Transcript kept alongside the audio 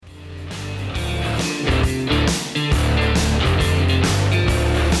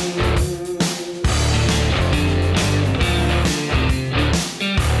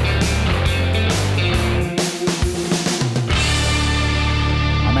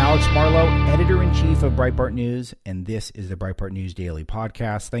Alex Marlowe, editor-in-chief of Breitbart News, and this is the Breitbart News Daily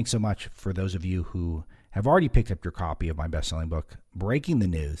Podcast. Thanks so much for those of you who have already picked up your copy of my best-selling book, Breaking the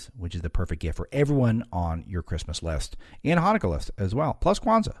News, which is the perfect gift for everyone on your Christmas list and Hanukkah list as well, plus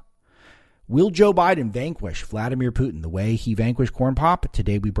Kwanzaa. Will Joe Biden vanquish Vladimir Putin the way he vanquished Corn Pop?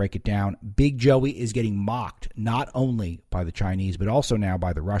 Today we break it down. Big Joey is getting mocked not only by the Chinese but also now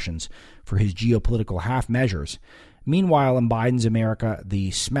by the Russians for his geopolitical half measures. Meanwhile, in Biden's America,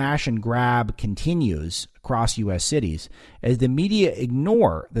 the smash and grab continues across U.S. cities as the media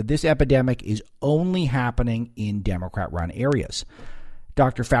ignore that this epidemic is only happening in Democrat-run areas.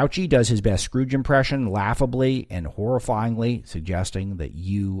 Dr. Fauci does his best Scrooge impression, laughably and horrifyingly, suggesting that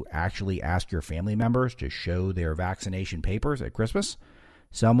you actually ask your family members to show their vaccination papers at Christmas.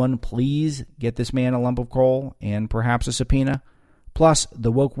 Someone please get this man a lump of coal and perhaps a subpoena. Plus,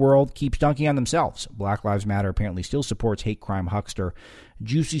 the woke world keeps dunking on themselves. Black Lives Matter apparently still supports hate crime huckster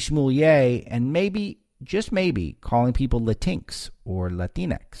Juicy Smoolier, and maybe, just maybe, calling people Latinx or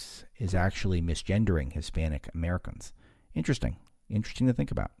Latinx is actually misgendering Hispanic Americans. Interesting to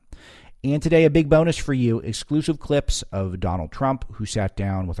think about. And today, a big bonus for you, exclusive clips of Donald Trump, who sat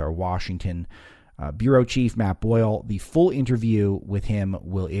down with our Washington bureau chief, Matt Boyle. The full interview with him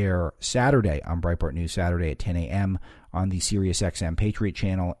will air Saturday on Breitbart News Saturday at 10 a.m. on the SiriusXM Patriot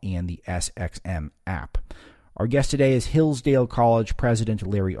Channel and the SXM app. Our guest today is Hillsdale College President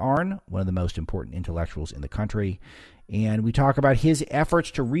Larry Arnn, one of the most important intellectuals in the country. And we talk about his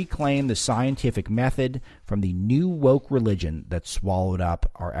efforts to reclaim the scientific method from the new woke religion that swallowed up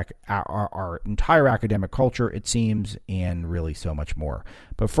our entire academic culture, it seems, and really so much more.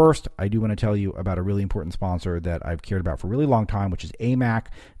 But first, I do want to tell you about a really important sponsor that I've cared about for a really long time, which is AMAC,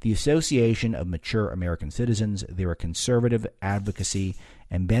 the Association of Mature American Citizens. They're a conservative advocacy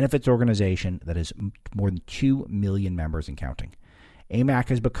and benefits organization that has more than 2 million members and counting. AMAC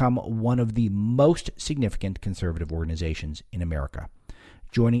has become one of the most significant conservative organizations in America.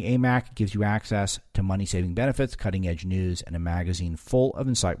 Joining AMAC gives you access to money-saving benefits, cutting-edge news, and a magazine full of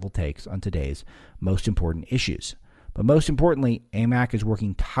insightful takes on today's most important issues. But most importantly, AMAC is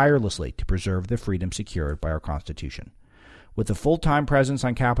working tirelessly to preserve the freedom secured by our Constitution. With a full-time presence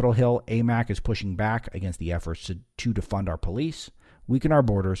on Capitol Hill, AMAC is pushing back against the efforts to defund our police, weaken our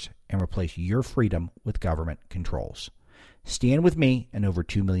borders, and replace your freedom with government controls. Stand with me and over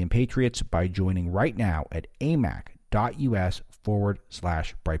 2 million patriots by joining right now at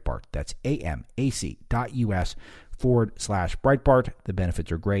amac.us/Breitbart. That's amac.us/Breitbart. The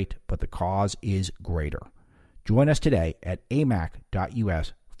benefits are great, but the cause is greater. Join us today at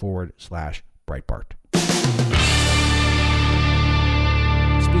amac.us/Breitbart.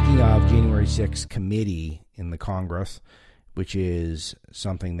 Speaking of January 6th committee in the Congress, which is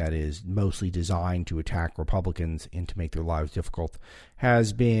something that is mostly designed to attack Republicans and to make their lives difficult,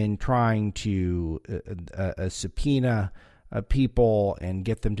 has been trying to subpoena people and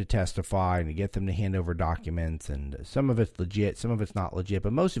get them to testify and to get them to hand over documents. And some of it's legit, some of it's not legit,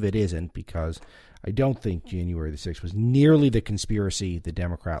 but most of it isn't, because I don't think January the 6th was nearly the conspiracy the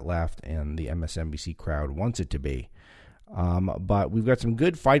Democrat left and the MSNBC crowd wants it to be. But we've got some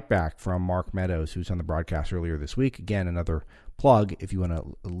good fight back from Mark Meadows, who's on the broadcast earlier this week. Again, another plug. If you want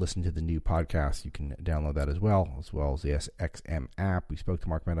to listen to the new podcast, you can download that as well as the SXM app. We spoke to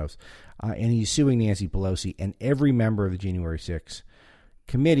Mark Meadows, and he's suing Nancy Pelosi and every member of the January 6th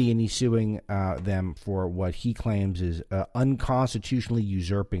committee, and he's suing them for what he claims is unconstitutionally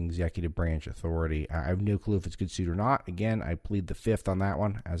usurping executive branch authority. I have no clue if it's good suit or not. Again, I plead the fifth on that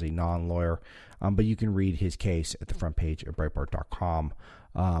one as a non-lawyer, but you can read his case at the front page of Breitbart.com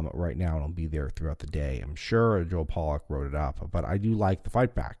right now, and it'll be there throughout the day. I'm sure Joel Pollack wrote it up, but I do like the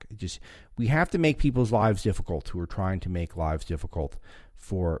fight back. We have to make people's lives difficult who are trying to make lives difficult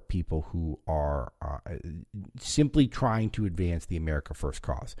for people who are simply trying to advance the America First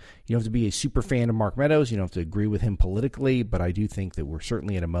cause. You don't have to be a super fan of Mark Meadows. You don't have to agree with him politically, but I do think that we're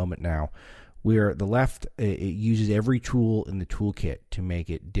certainly at a moment now where the left it uses every tool in the toolkit to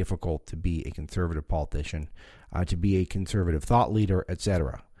make it difficult to be a conservative politician, to be a conservative thought leader,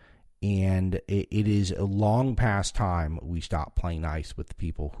 etc. And it is a long past time we stop playing nice with the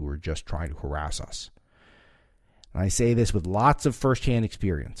people who are just trying to harass us. And I say this with lots of firsthand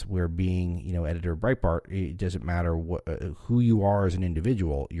experience, where being, editor of Breitbart, it doesn't matter who you are as an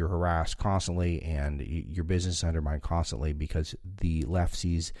individual, you're harassed constantly and your business is undermined constantly because the left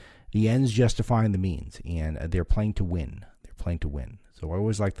sees the ends justifying the means, and they're playing to win. So I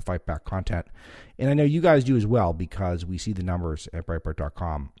always like the fight back content. And I know you guys do as well, because we see the numbers at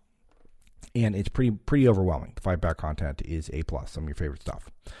Breitbart.com, and it's pretty overwhelming. The fight back content is A+, some of your favorite stuff.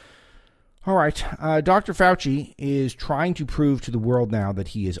 All right. Dr. Fauci is trying to prove to the world now that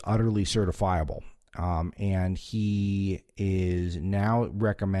he is utterly certifiable. And he is now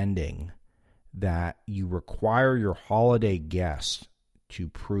recommending that you require your holiday guests to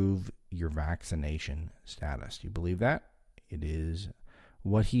prove your vaccination status. Do you believe that? It is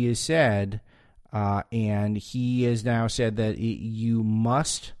what he has said. And he has now said that you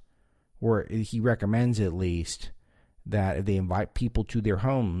must, or he recommends at least, that if they invite people to their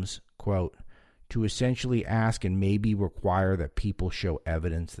homes, quote, to essentially ask and maybe require that people show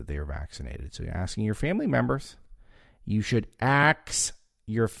evidence that they are vaccinated. So you're asking your family members. You should ask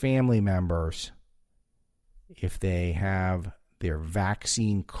your family members if they have their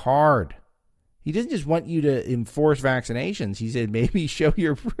vaccine card. He doesn't just want you to enforce vaccinations. He said maybe show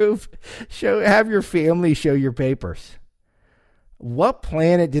your proof, have your family show your papers. What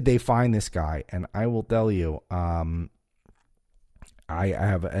planet did they find this guy? And I will tell you, I'm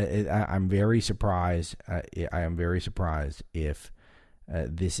very surprised. I am very surprised if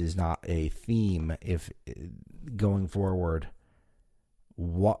this is not a theme. If going forward,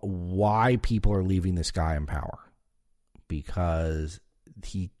 why people are leaving this guy in power, because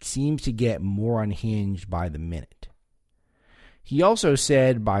he seems to get more unhinged by the minute. He also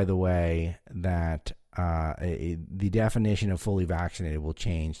said, by the way, that the definition of fully vaccinated will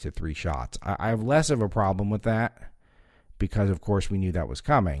change to 3 shots. I have less of a problem with that because, of course, we knew that was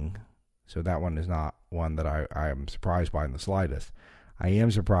coming. So that one is not one that I am surprised by in the slightest. I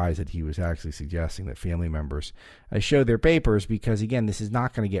am surprised that he was actually suggesting that family members show their papers because, again, this is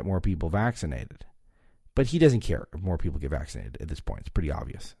not going to get more people vaccinated. But he doesn't care if more people get vaccinated at this point. It's pretty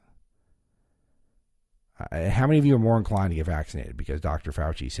obvious. How many of you are more inclined to get vaccinated because Dr.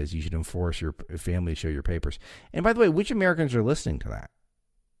 Fauci says you should enforce your family to show your papers? And by the way, which Americans are listening to that?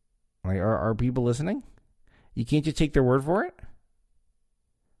 Like, are people listening? You can't just take their word for it?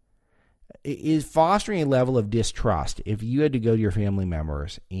 It is fostering a level of distrust if you had to go to your family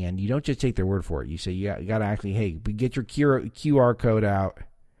members and you don't just take their word for it. You say, you got to actually, hey, get your QR code out.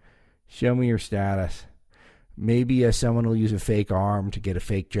 Show me your status. Maybe someone will use a fake arm to get a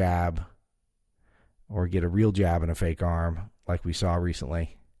fake jab or get a real jab and a fake arm like we saw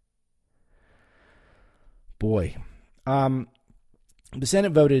recently. Boy. The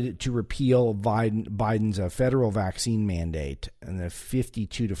Senate voted to repeal Biden's federal vaccine mandate, and the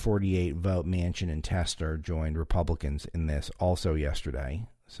 52-48 vote. Manchin and Tester joined Republicans in this also yesterday.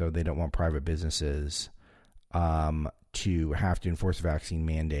 So they don't want private businesses to have to enforce a vaccine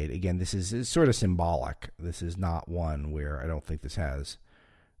mandate. Again, this is sort of symbolic. This is not one where I don't think this has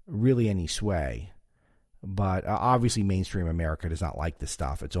really any sway. But obviously mainstream America does not like this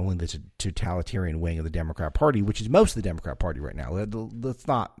stuff. It's only the totalitarian wing of the Democrat Party, which is most of the Democrat Party right now. Let's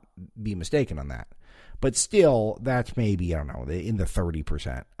not be mistaken on that. But still, that's maybe, I don't know, in the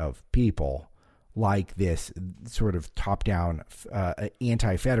 30% of people like this sort of top-down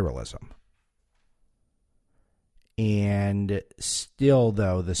anti-federalism. And still,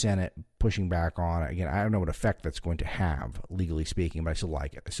 though, the Senate pushing back on it. Again, I don't know what effect that's going to have, legally speaking, but I still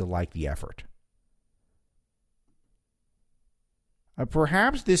like it. I still like the effort.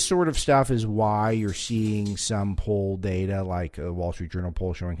 Perhaps this sort of stuff is why you're seeing some poll data, like a Wall Street Journal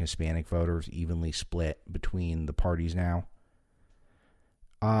poll showing Hispanic voters evenly split between the parties now.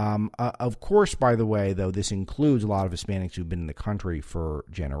 Of course, by the way, though, this includes a lot of Hispanics who've been in the country for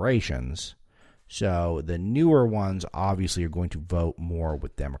generations. So the newer ones obviously are going to vote more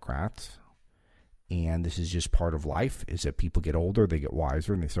with Democrats. And this is just part of life, is that people get older, they get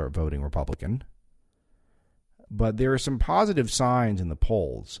wiser, and they start voting Republican. But there are some positive signs in the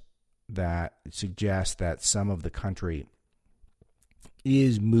polls that suggest that some of the country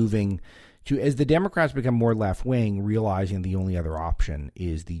is moving to, as the Democrats become more left-wing, realizing the only other option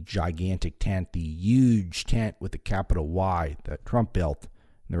is the gigantic tent, the huge tent with the capital Y that Trump built.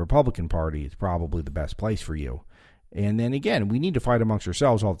 And the Republican Party is probably the best place for you. And then again, we need to fight amongst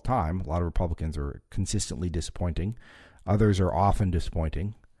ourselves all the time. A lot of Republicans are consistently disappointing. Others are often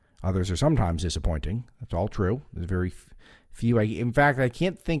disappointing. Others are sometimes disappointing. That's all true. There's very few. In fact, I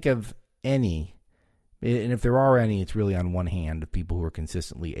can't think of any, and if there are any, it's really on one hand of people who are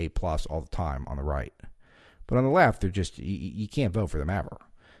consistently A+ all the time on the right. But on the left, they're just, you can't vote for them ever.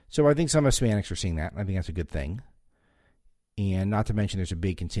 So I think some Hispanics are seeing that, and I think that's a good thing. And not to mention there's a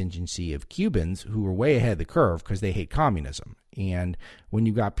big contingency of Cubans who are way ahead of the curve because they hate communism. And when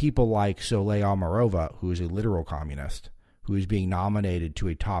you've got people like Soleil Almarova, who is a literal communist, who is being nominated to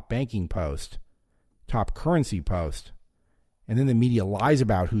a top banking post, top currency post, and then the media lies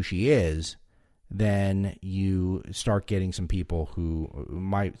about who she is, then you start getting some people who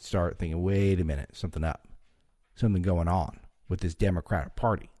might start thinking, wait a minute, something up, something going on with this Democratic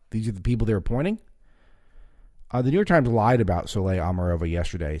Party. These are the people they're appointing? The New York Times lied about Soleil Amarova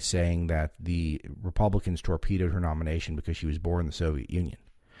yesterday, saying that the Republicans torpedoed her nomination because she was born in the Soviet Union.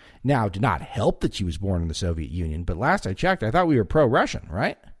 Now, it did not help that she was born in the Soviet Union, but last I checked, I thought we were pro-Russian,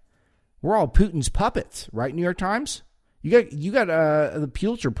 right? We're all Putin's puppets, right, New York Times? You got the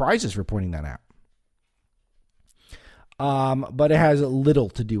Pulitzer Prizes for pointing that out. But it has little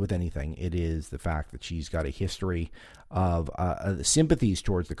to do with anything. It is the fact that she's got a history of sympathies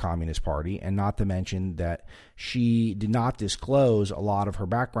towards the Communist Party, and not to mention that she did not disclose a lot of her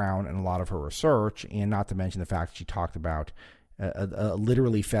background and a lot of her research, and not to mention the fact that she talked about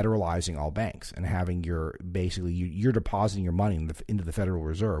literally federalizing all banks and having you're depositing your money into the Federal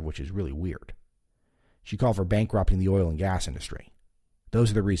Reserve, which is really weird. She called for bankrupting the oil and gas industry. Those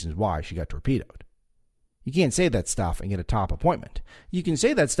are the reasons why she got torpedoed. You can't say that stuff and get a top appointment. You can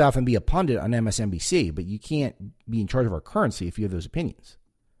say that stuff and be a pundit on MSNBC, but you can't be in charge of our currency if you have those opinions.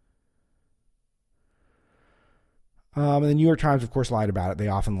 And the New York Times, of course, lied about it. They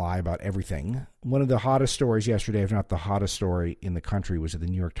often lie about everything. One of the hottest stories yesterday, if not the hottest story in the country, was that the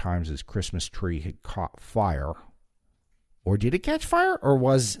New York Times' Christmas tree had caught fire. Or did it catch fire? Or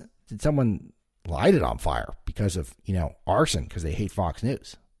did someone light it on fire because of, arson, because they hate Fox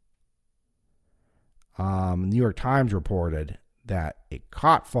News? New York Times reported that it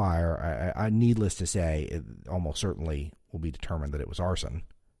caught fire. Needless to say, it almost certainly will be determined that it was arson,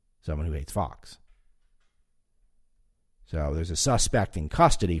 someone who hates Fox. So there's a suspect in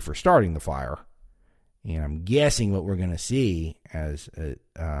custody for starting the fire, and I'm guessing what we're going to see as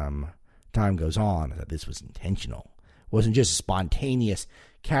time goes on is that this was intentional. It wasn't just a spontaneous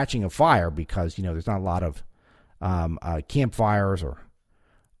catching of fire because, there's not a lot of campfires or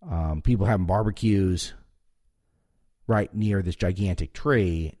people having barbecues right near this gigantic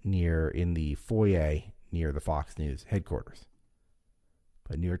tree in the foyer near the Fox News headquarters.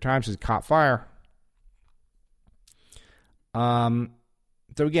 But New York Times has caught fire. So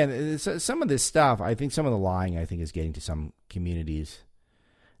again, some of this stuff, I think some of the lying, is getting to some communities.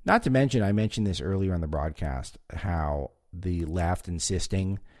 Not to mention, I mentioned this earlier on the broadcast, how the left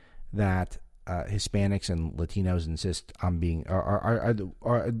insisting that Hispanics and Latinos insist on being,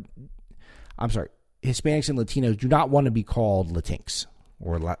 Hispanics and Latinos do not want to be called Latinx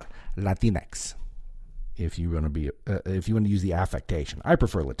or Latinx. If you want to use the affectation, I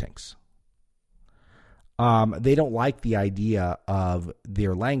prefer Latinx. They don't like the idea of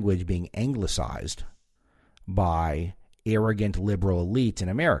their language being anglicized by arrogant liberal elites in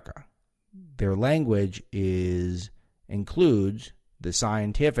America. Their language includes the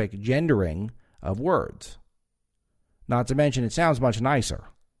scientific gendering of words. Not to mention, it sounds much nicer.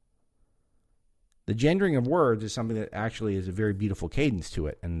 The gendering of words is something that actually is a very beautiful cadence to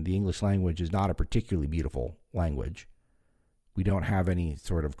it, and the English language is not a particularly beautiful language. We don't have any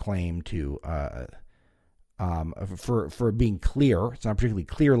sort of claim to for being clear. It's not a particularly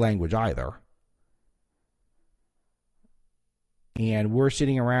clear language either. And we're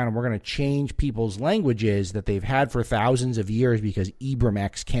sitting around and we're going to change people's languages that they've had for thousands of years because Ibram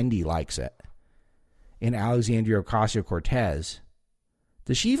X. Kendi likes it. And Alexandria Ocasio-Cortez.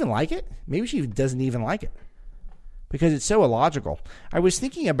 Does she even like it? Maybe she doesn't even like it. Because it's so illogical. I was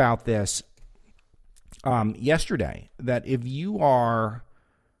thinking about this yesterday, that if you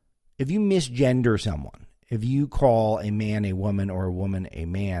misgender someone, if you call a man a woman or a woman a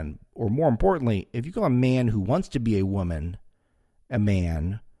man, or more importantly, if you call a man who wants to be a woman a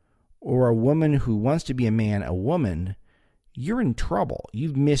man, or a woman who wants to be a man a woman, you're in trouble.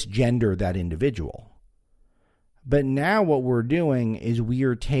 You've misgendered that individual. But now what we're doing is we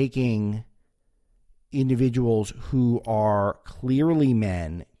are taking individuals who are clearly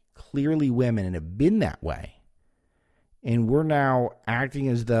men, clearly women, and have been that way, and we're now acting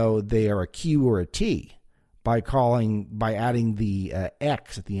as though they are a Q or a T by adding the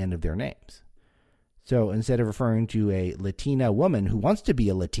X at the end of their names. So instead of referring to a Latina woman who wants to be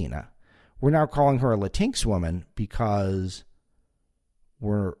a Latina, we're now calling her a Latinx woman because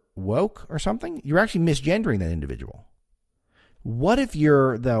we're woke or something. You're actually misgendering that individual. What if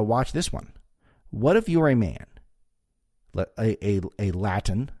watch this one. What if you're a man, a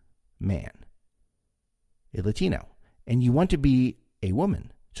Latin man, a Latino, and you want to be a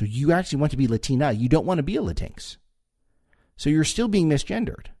woman? So you actually want to be Latina. You don't want to be a Latinx. So you're still being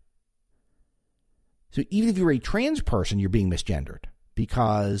misgendered. So even if you're a trans person, you're being misgendered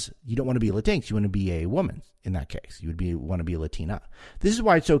because you don't want to be a Latinx. You want to be a woman in that case. You want to be a Latina. This is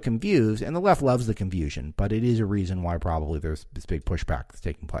why it's so confused, and the left loves the confusion, but it is a reason why probably there's this big pushback that's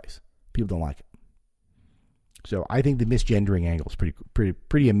taking place. People don't like it. So I think the misgendering angle is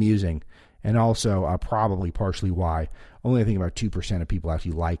pretty amusing And also probably partially why only I think about 2% of people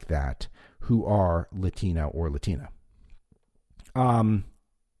actually like that who are Latino or Latina.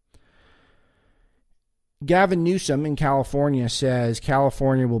 Gavin Newsom in California says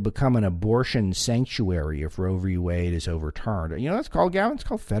California will become an abortion sanctuary if Roe v. Wade is overturned. You know what it's called, Gavin? It's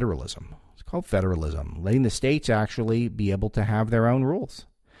called federalism. It's called federalism, letting the states actually be able to have their own rules.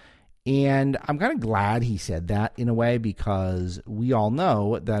 And I'm kind of glad he said that in a way, because we all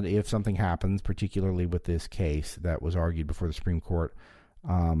know that if something happens, particularly with this case that was argued before the Supreme Court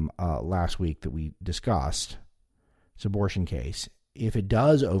last week that we discussed, this abortion case, if it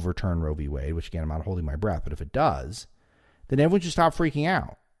does overturn Roe v. Wade, which again, I'm not holding my breath, but if it does, then everyone should stop freaking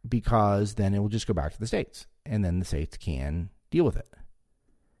out, because then it will just go back to the states, and then the states can deal with it.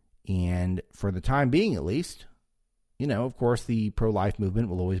 And for the time being, at least, you know, of course, the pro-life movement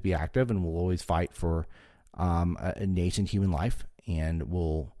will always be active and will always fight for a nascent human life, and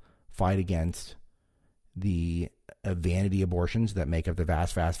will fight against the vanity abortions that make up the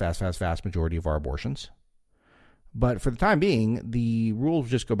vast majority of our abortions. But for the time being, the rules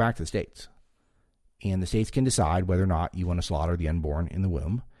just go back to the states. And the states can decide whether or not you want to slaughter the unborn in the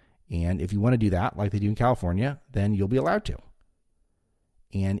womb. And if you want to do that, like they do in California, then you'll be allowed to.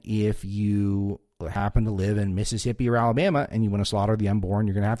 And if you happen to live in Mississippi or Alabama and you want to slaughter the unborn,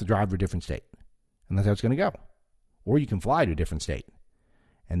 you're going to have to drive to a different state. And that's how it's going to go. Or you can fly to a different state.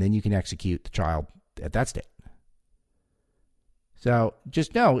 And then you can execute the child at that state. So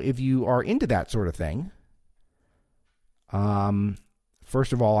just know, if you are into that sort of thing,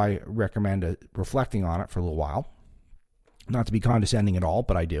 first of all, I recommend reflecting on it for a little while. Not to be condescending at all,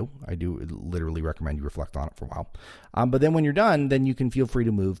 but I do literally recommend you reflect on it for a while. But then when you're done, then you can feel free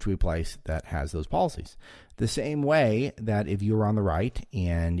to move to a place that has those policies. The same way that if you're on the right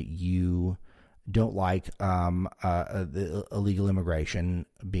and you don't like the illegal immigration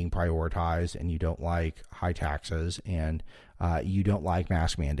being prioritized, and you don't like high taxes, and you don't like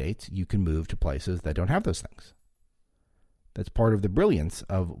mask mandates, you can move to places that don't have those things. That's part of the brilliance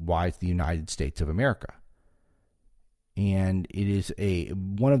of why it's the United States of America. And it is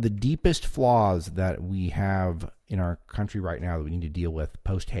one of the deepest flaws that we have in our country right now that we need to deal with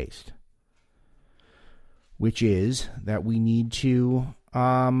post-haste, which is that we need to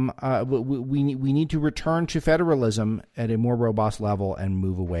we need to return to federalism at a more robust level and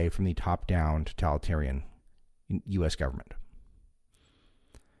move away from the top-down totalitarian U.S. government.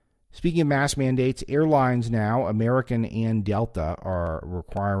 Speaking of mask mandates, airlines now, American and Delta, are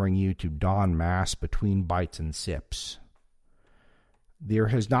requiring you to don masks between bites and sips. There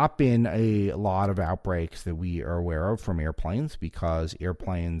has not been a lot of outbreaks that we are aware of from airplanes, because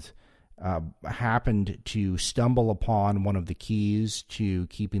airplanes happened to stumble upon one of the keys to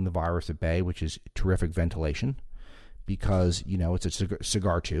keeping the virus at bay, which is terrific ventilation, because, you know, it's a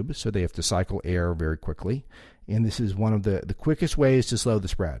cigar tube, so they have to cycle air very quickly. And this is one of the quickest ways to slow the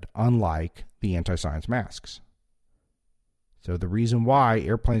spread, unlike the anti-science masks. So the reason why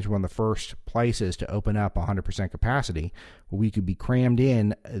airplanes were one of the first places to open up 100% capacity, where we could be crammed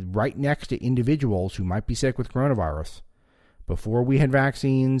in right next to individuals who might be sick with coronavirus, before we had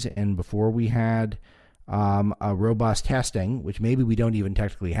vaccines and before we had a robust testing, which maybe we don't even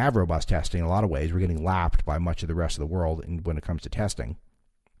technically have robust testing in a lot of ways. We're getting lapped by much of the rest of the world when it comes to testing.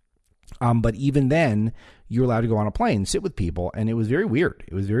 But even then, you're allowed to go on a plane, sit with people, and it was very weird.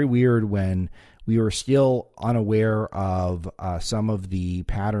 It was very weird when we were still unaware of some of the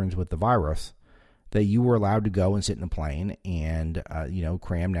patterns with the virus, that you were allowed to go and sit in a plane and,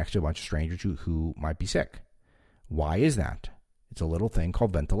 cram next to a bunch of strangers who might be sick. Why is that? It's a little thing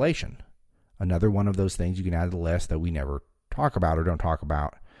called ventilation. Another one of those things you can add to the list that we never talk about or don't talk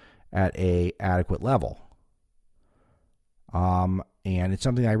about at a adequate level. And it's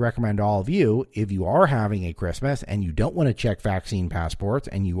something I recommend to all of you. If you are having a Christmas and you don't want to check vaccine passports,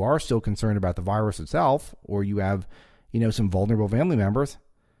 and you are still concerned about the virus itself, or you have, some vulnerable family members,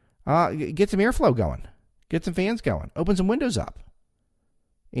 get some airflow going, get some fans going, open some windows up.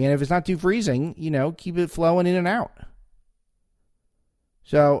 And if it's not too freezing, keep it flowing in and out.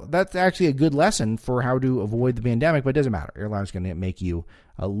 So that's actually a good lesson for how to avoid the pandemic, but it doesn't matter. Airlines are going to make you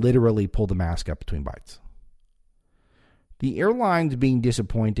literally pull the mask up between bites. The airlines being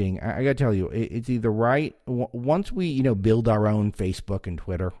disappointing, I got to tell you, it's either right. Once we, build our own Facebook and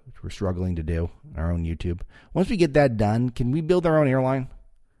Twitter, which we're struggling to do, our own YouTube, once we get that done, can we build our own airline?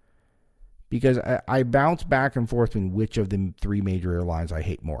 Because I bounce back and forth between which of the three major airlines I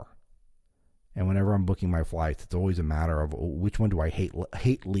hate more. And whenever I'm booking my flights, it's always a matter of which one do I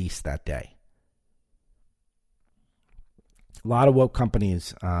hate least that day. A lot of woke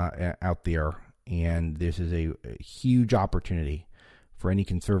companies out there, and this is a huge opportunity for any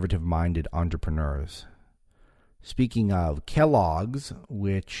conservative-minded entrepreneurs. Speaking of, Kellogg's,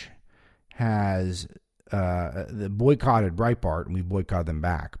 which has boycotted Breitbart, and we boycotted them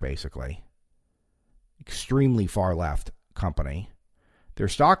back, basically. Extremely far-left company. Their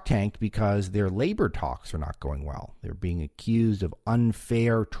stock tanked because their labor talks are not going well. They're being accused of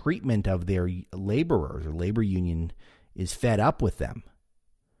unfair treatment of their laborers. Their labor union is fed up with them.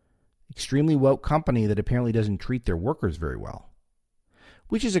 Extremely woke company that apparently doesn't treat their workers very well,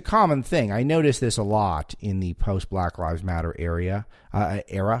 which is a common thing. I notice this a lot in the post-Black Lives Matter era,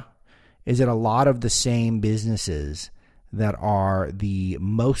 is that a lot of the same businesses that are the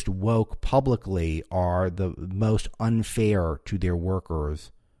most woke publicly are the most unfair to their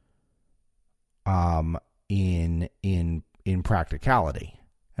workers in practicality.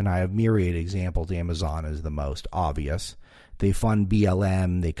 And I have myriad examples. Amazon is the most obvious. They fund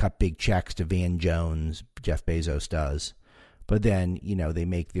BLM. They cut big checks to Van Jones. Jeff Bezos does. But then, they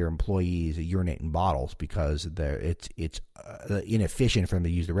make their employees urinate in bottles because it's inefficient for them to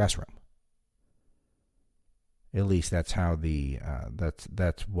use the restroom. At least that's how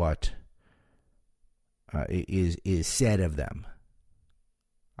that's what is said of them.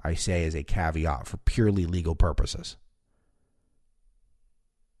 I say as a caveat for purely legal purposes.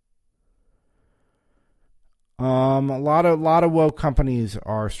 A lot of woke companies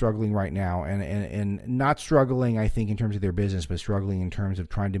are struggling right now, and not struggling, I think, in terms of their business, but struggling in terms of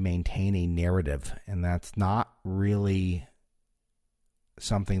trying to maintain a narrative, and that's not really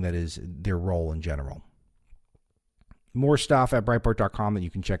something that is their role in general. More stuff at Breitbart.com that you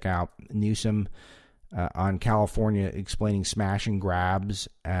can check out. Newsom on California explaining smash and grabs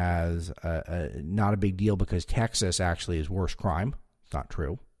as not a big deal because Texas actually is worse crime. It's not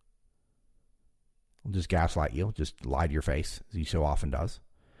true. We'll just gaslight you. Just lie to your face, as he so often does.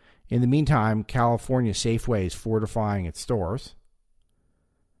 In the meantime, California Safeway is fortifying its stores.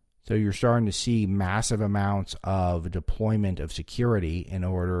 So you're starting to see massive amounts of deployment of security in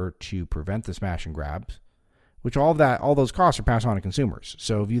order to prevent the smash and grabs. Which all those costs are passed on to consumers.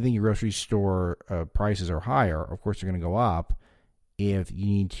 So if you think your grocery store prices are higher, of course they're going to go up if you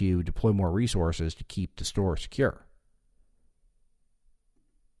need to deploy more resources to keep the store secure.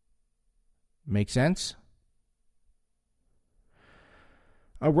 Make sense?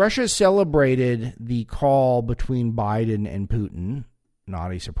 Russia celebrated the call between Biden and Putin.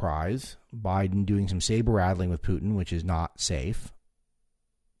 Not a surprise. Biden doing some saber-rattling with Putin, which is not safe.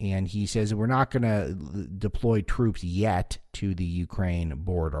 And he says that we're not going to deploy troops yet to the Ukraine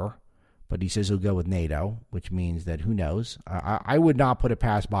border, but he says he'll go with NATO, which means that who knows? I would not put it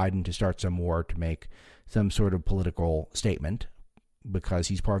past Biden to start some war to make some sort of political statement because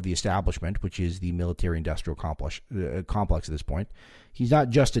he's part of the establishment, which is the military-industrial complex at this point. He's not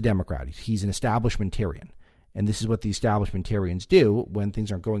just a Democrat. He's an establishmentarian. And this is what the establishmentarians do when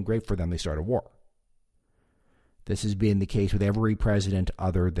things aren't going great for them. They start a war. This has been the case with every president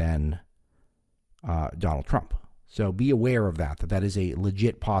other than Donald Trump. So be aware of that is a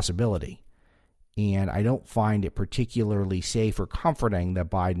legit possibility. And I don't find it particularly safe or comforting that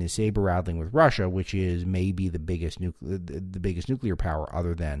Biden is saber-rattling with Russia, which is maybe the biggest nuclear power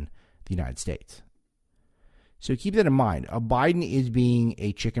other than the United States. So keep that in mind. Biden is being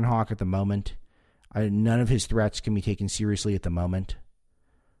a chicken hawk at the moment. None of his threats can be taken seriously at the moment.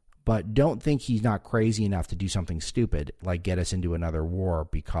 But don't think he's not crazy enough to do something stupid, like get us into another war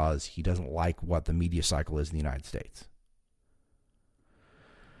because he doesn't like what the media cycle is in the United States.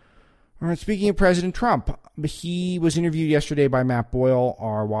 All right, speaking of President Trump, he was interviewed yesterday by Matt Boyle,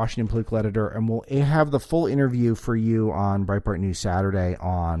 our Washington political editor, and we'll have the full interview for you on Breitbart News Saturday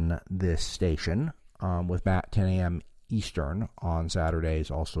on this station with Matt, 10 a.m. Eastern on Saturdays.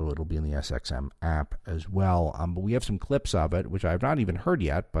 Also, it'll be in the SXM app as well. But we have some clips of it, which I have not even heard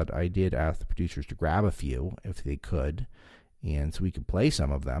yet, but I did ask the producers to grab a few if they could, and so we could play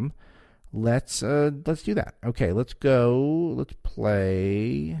some of them. Let's do that. Okay, let's go. Let's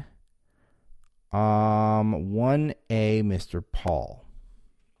play 1A, Mr. Paul.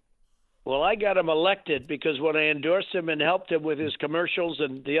 Well, I got him elected because when I endorsed him and helped him with his commercials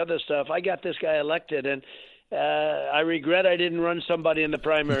and the other stuff, I got this guy elected, and I regret I didn't run somebody in the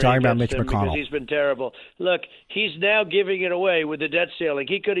primary. You're talking about Mitch McConnell. Because he's been terrible. Look, he's now giving it away with the debt ceiling.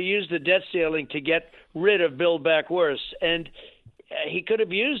 He could have used the debt ceiling to get rid of Build Back Worse, and he could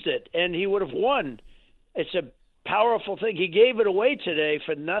have used it, and he would have won. It's a powerful thing. He gave it away today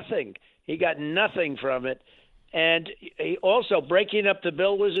for nothing. He got nothing from it. And he also, breaking up the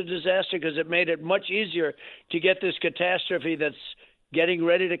bill was a disaster because it made it much easier to get this catastrophe that's getting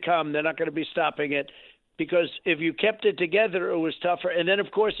ready to come. They're not going to be stopping it. because if you kept it together, it was tougher. And then,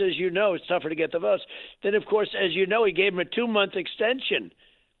 of course, as you know, it's tougher to get the votes. Then, of course, as you know, he gave them a 2-month extension.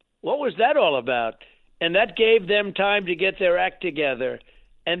 What was that all about? And that gave them time to get their act together,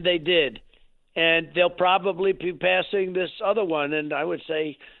 and they did. And they'll probably be passing this other one, and I would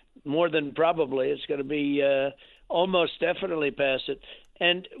say more than probably it's going to be almost definitely pass it.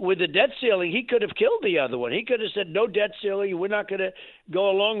 And with the debt ceiling, he could have killed the other one. He could have said, no debt ceiling, we're not going to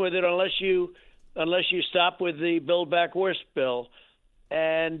go along with it unless you stop with the Build Back Worse bill.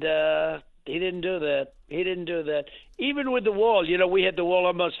 And he didn't do that. He didn't do that. Even with the wall, we had the wall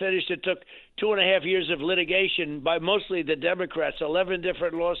almost finished. It took 2.5 years of litigation by mostly the Democrats, 11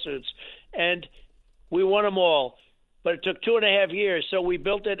 different lawsuits, and we won them all. But it took 2.5 years, so we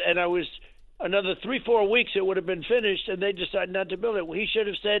built it, and I was another 3-4 weeks it would have been finished, and they decided not to build it. He should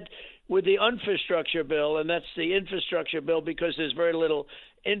have said with the infrastructure bill, and that's the infrastructure bill because there's very little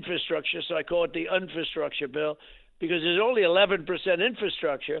infrastructure, so I call it the infrastructure bill because there's only 11%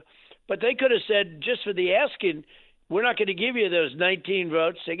 infrastructure. But they could have said, just for the asking, we're not going to give you those 19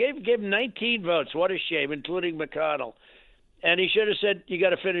 votes. They gave him 19 votes. What a shame, including McConnell. And he should have said, you got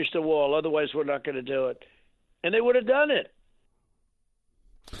to finish the wall, otherwise we're not going to do it. And they would have done it.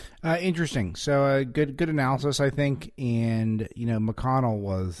 Interesting. So good analysis, I think. And,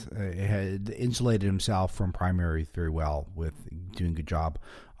 McConnell had insulated himself from primaries very well with doing a good job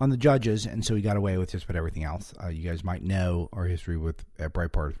on the judges, and so he got away with just about everything else. You guys might know our history with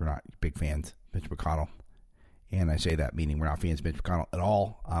Breitbart. We're not big fans of Mitch McConnell. And I say that meaning we're not fans of Mitch McConnell at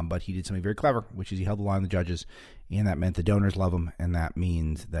all, but he did something very clever, which is he held the line on the judges, and that meant the donors love him, and that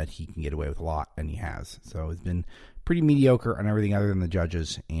means that he can get away with a lot, and he has. So it's been pretty mediocre on everything other than the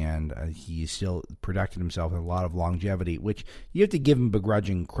judges, and he still protected himself with a lot of longevity, which you have to give him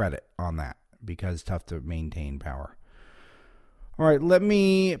begrudging credit on that, because it's tough to maintain power. All right, let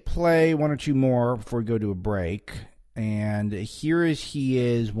me play one or two more before we go to a break. And here he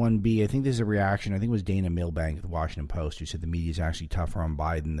is, 1B. I think this is a reaction. I think it was Dana Milbank of the Washington Post who said the media is actually tougher on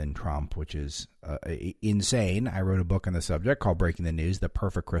Biden than Trump, which is insane. I wrote a book on the subject called Breaking the News, the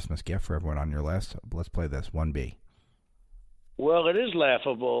perfect Christmas gift for everyone on your list. Let's play this, 1B. Well, it is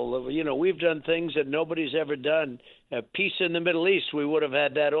laughable. We've done things that nobody's ever done. Peace in the Middle East, we would have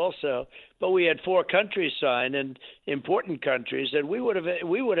had that also. But we had 4 countries sign, and important countries, and we would have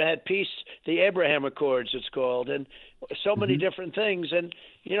had peace, the Abraham Accords, it's called, and so many different things. And,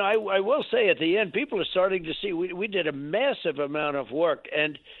 I will say at the end, people are starting to see we did a massive amount of work,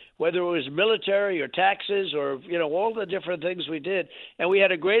 and whether it was military or taxes or, all the different things we did, and we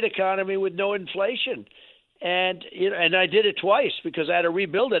had a great economy with no inflation. And and I did it twice because I had to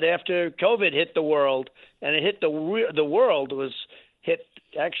rebuild it after COVID hit the world, and it hit the world was hit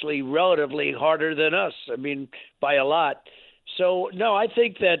actually relatively harder than us. I mean, by a lot. So no, I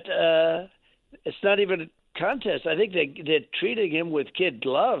think that it's not even a contest. I think they're treating him with kid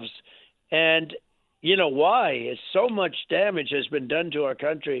gloves, and you know why? It's so much damage has been done to our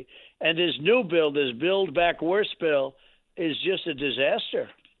country, and his new bill, this Build Back Worse bill, is just a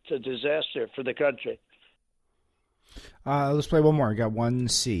disaster. It's a disaster for the country. Let's play one more. I got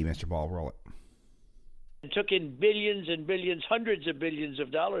 1C, Mr. Ball. Roll it. It took in billions and billions, hundreds of billions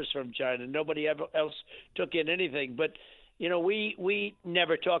of dollars from China. Nobody else took in anything. But, we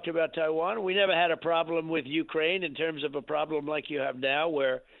never talked about Taiwan. We never had a problem with Ukraine in terms of a problem like you have now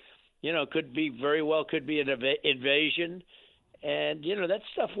where, could be an invasion. And, that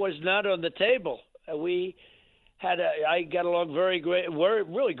stuff was not on the table. I got along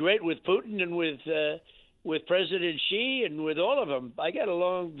really great with Putin and with President Xi and with all of them. I got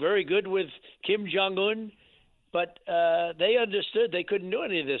along very good with Kim Jong-un, but they understood they couldn't do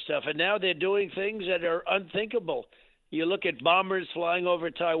any of this stuff. And now they're doing things that are unthinkable. You look at bombers flying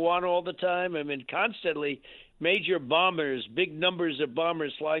over Taiwan all the time. I mean, constantly major bombers, big numbers of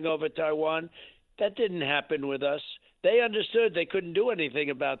bombers flying over Taiwan. That didn't happen with us. They understood they couldn't do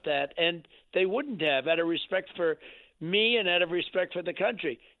anything about that, and they wouldn't have out of respect for me and out of respect for the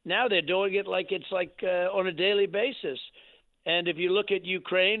country. Now they're doing it like it's on a daily basis. And if you look at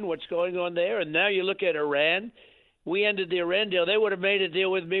Ukraine, what's going on there, and now you look at Iran, we ended the Iran deal. They would have made a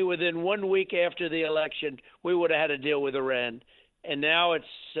deal with me within 1 week after the election. We would have had a deal with Iran. And now it's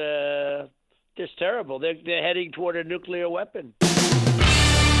just terrible. They're heading toward a nuclear weapon.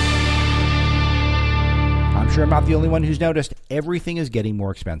 I'm sure I'm not the only one who's noticed everything is getting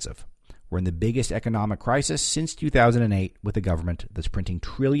more expensive. We're in the biggest economic crisis since 2008 with a government that's printing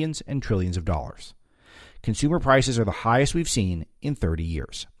trillions and trillions of dollars. Consumer prices are the highest we've seen in 30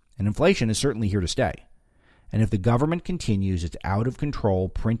 years, and inflation is certainly here to stay. And if the government continues its out-of-control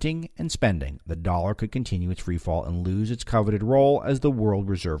printing and spending, the dollar could continue its freefall and lose its coveted role as the world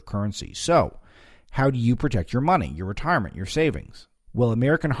reserve currency. So, How do you protect your money, your retirement, your savings? Well,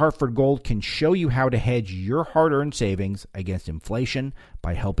 American Hartford Gold can show you how to hedge your hard-earned savings against inflation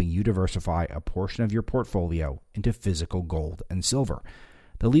by helping you diversify a portion of your portfolio into physical gold and silver.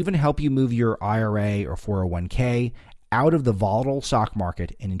 They'll even help you move your IRA or 401k out of the volatile stock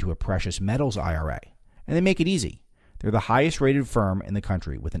market and into a precious metals IRA. And they make it easy. They're the highest-rated firm in the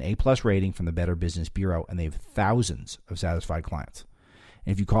country with an A-plus rating from the Better Business Bureau, and they have thousands of satisfied clients.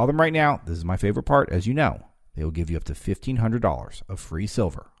 And if you call them right now, this is my favorite part, as you know, they will give you up to $1,500 of free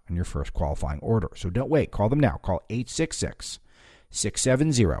silver on your first qualifying order. So don't wait. Call them now. Call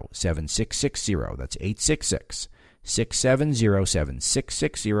 866-670-7660. That's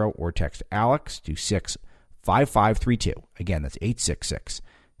 866-670-7660, or text Alex to 65532. Again, that's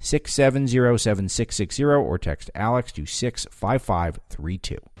 866-670-7660, or text Alex to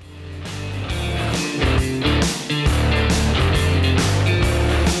 65532.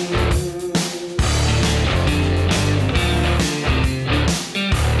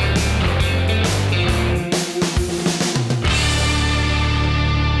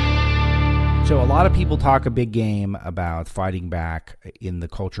 So a lot of people talk a big game about fighting back in the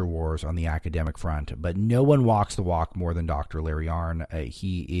culture wars on the academic front, but no one walks the walk more than Dr. Larry Arnn.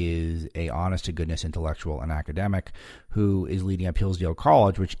 He is a honest-to-goodness intellectual and academic who is leading up Hillsdale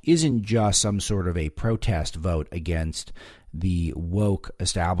College, which isn't just some sort of a protest vote against the woke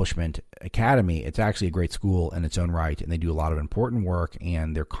establishment academy. It's actually a great school in its own right, and they do a lot of important work,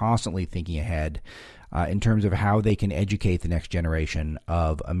 and they're constantly thinking ahead in terms of how they can educate the next generation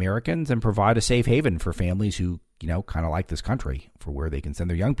of Americans and provide a safe haven for families who, kind of like this country, for where they can send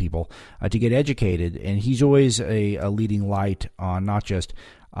their young people to get educated. And he's always a leading light on not just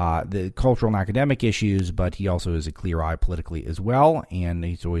the cultural and academic issues, but he also is a clear eye politically as well. And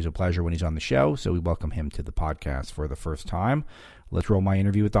it's always a pleasure when he's on the show. So we welcome him to the podcast for the first time. Let's roll my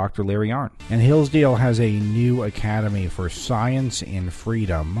interview with Dr. Larry Arnn. And Hillsdale has a new academy for science and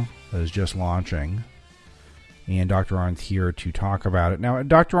freedom that is just launching. And Dr. Arnn's here to talk about it. Now,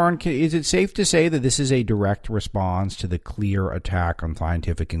 Dr. Arnn, is it safe to say that this is a direct response to the clear attack on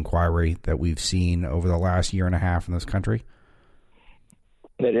scientific inquiry that we've seen over the last year and a half in this country?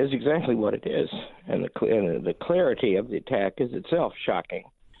 That is exactly what it is. And the clarity of the attack is itself shocking.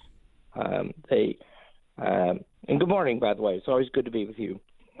 And good morning, by the way. It's always good to be with you.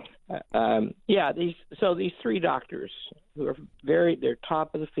 These three doctors who are they're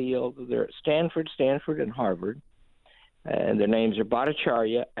top of the field. They're at Stanford, and Harvard, and their names are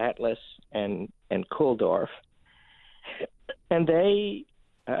Bhattacharya, Atlas, and Kulldorff, and they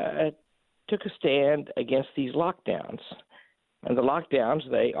took a stand against these lockdowns. And the lockdowns,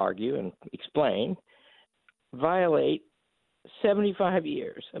 they argue and explain, violate 75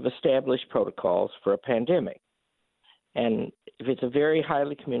 years of established protocols for a pandemic. And if it's a very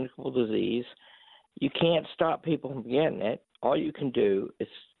highly communicable disease, you can't stop people from getting it. All you can do is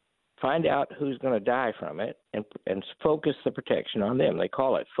find out who's going to die from it and focus the protection on them. They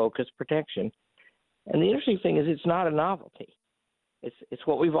call it focused protection. And the interesting thing is it's not a novelty. It's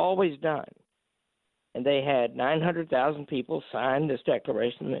what we've always done. And they had 900,000 people sign this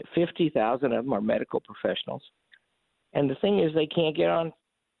declaration. 50,000 of them are medical professionals. And the thing is they can't get on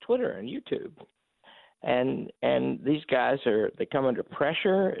Twitter and YouTube. And these guys they come under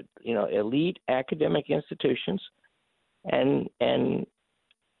pressure, elite academic institutions, and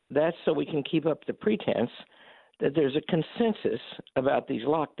that's so we can keep up the pretense that there's a consensus about these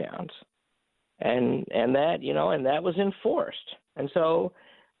lockdowns, and that was enforced. And so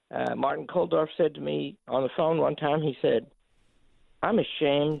Martin Kulldorff said to me on the phone one time, he said, "I'm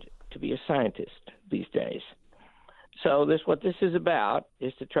ashamed to be a scientist these days." So what this is about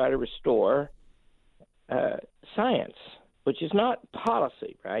is to try to restore science, which is not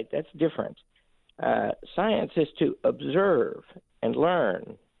policy, right? That's different. Science is to observe and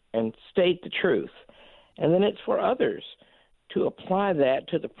learn and state the truth. And then it's for others to apply that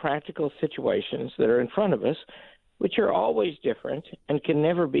to the practical situations that are in front of us, which are always different and can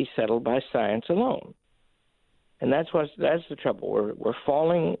never be settled by science alone. And that's the trouble. We're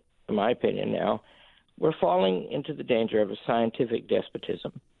falling, in my opinion now, we're falling into the danger of a scientific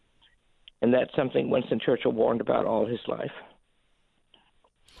despotism. And that's something Winston Churchill warned about all his life.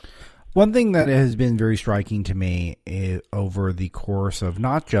 One thing that has been very striking to me over the course of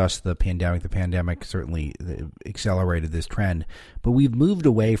not just the pandemic certainly accelerated this trend, but we've moved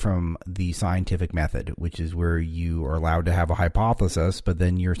away from the scientific method, which is where you are allowed to have a hypothesis, but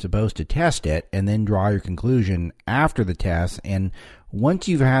then you're supposed to test it and then draw your conclusion after the test. And once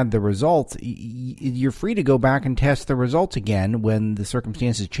you've had the results, you're free to go back and test the results again when the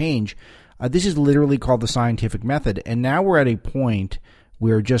circumstances change. This is literally called the scientific method. And now we're at a point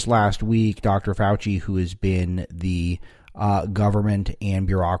where just last week, Dr. Fauci, who has been the government and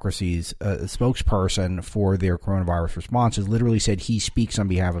bureaucracy's spokesperson for their coronavirus response, has literally said he speaks on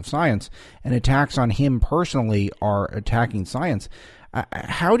behalf of science, and attacks on him personally are attacking science.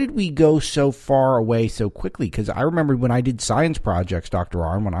 How did we go so far away so quickly? Because I remember when I did science projects, Dr.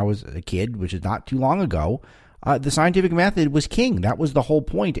 Arnn, when I was a kid, which is not too long ago, the scientific method was king. That was the whole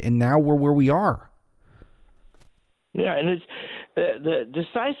point, and now we're where we are. Yeah, and it's the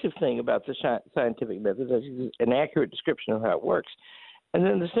decisive thing about the scientific method is an accurate description of how it works. And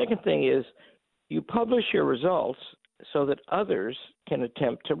then the second thing is you publish your results so that others can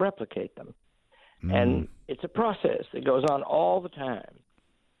attempt to replicate them. And it's a process that goes on all the time.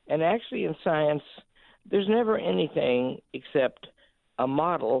 And actually in science, there's never anything except a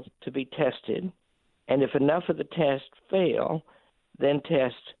model to be tested. And if enough of the tests fail, then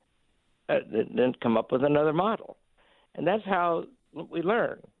then come up with another model. And that's how we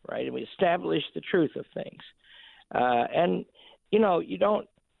learn, right? And we establish the truth of things. And, you know, you don't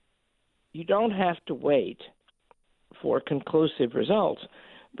have to wait for conclusive results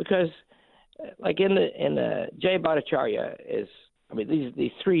because like in the Jay Bhattacharya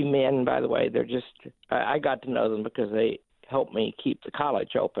these three men, by the way, they're just, I got to know them because they helped me keep the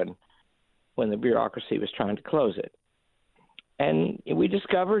college open when the bureaucracy was trying to close it. And we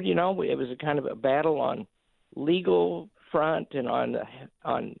discovered, it was a kind of a battle on legal front and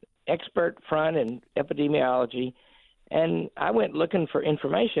on expert front and epidemiology. And I went looking for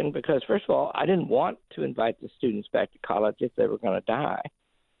information because, first of all, I didn't want to invite the students back to college if they were going to die.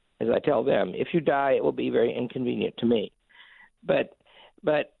 As I tell them, if you die, it will be very inconvenient to me. But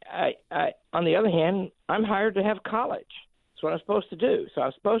I on the other hand, I'm hired to have college. That's what I'm supposed to do. So I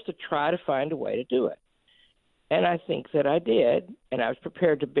was supposed to try to find a way to do it. And I think that I did, and I was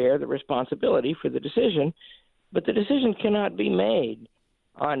prepared to bear the responsibility for the decision. But the decision cannot be made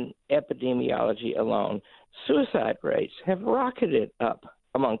on epidemiology alone. Suicide rates have rocketed up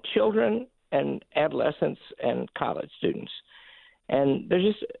among children and adolescents and college students. And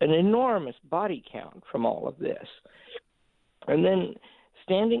there's just an enormous body count from all of this. And then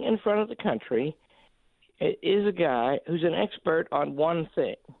standing in front of the country is a guy who's an expert on one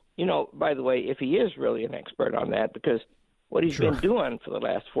thing. By the way, if he is really an expert on that, because what he's been doing for the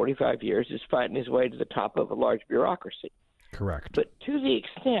last 45 years is fighting his way to the top of a large bureaucracy. Correct. But to the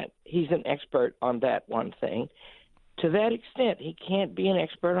extent he's an expert on that one thing, to that extent he can't be an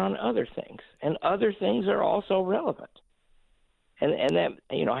expert on other things. And other things are also relevant. And that,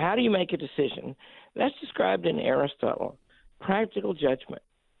 how do you make a decision? That's described in Aristotle, practical judgment.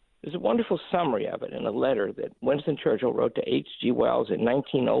 There's a wonderful summary of it in a letter that Winston Churchill wrote to H.G. Wells in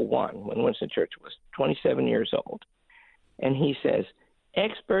 1901 when Winston Churchill was 27 years old. And he says,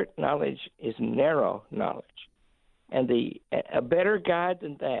 expert knowledge is narrow knowledge. And a better guide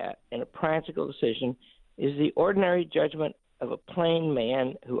than that in a practical decision is the ordinary judgment of a plain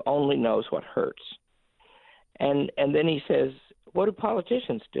man who only knows what hurts. And then he says, what do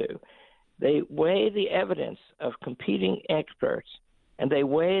politicians do? They weigh the evidence of competing experts, and they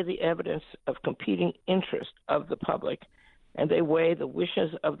weigh the evidence of competing interest of the public, and they weigh the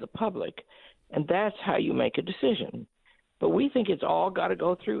wishes of the public, and that's how you make a decision. But we think it's all got to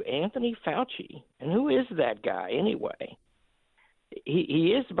go through Anthony Fauci. And who is that guy anyway?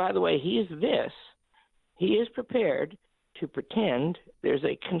 He is, by the way, he is this. He is prepared to pretend there's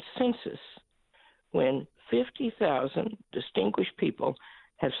a consensus when 50,000 distinguished people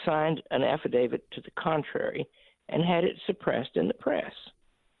have signed an affidavit to the contrary and had it suppressed in the press.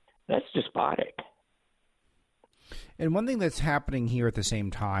 That's despotic. And one thing that's happening here at the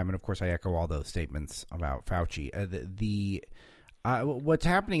same time, and of course I echo all those statements about Fauci, what's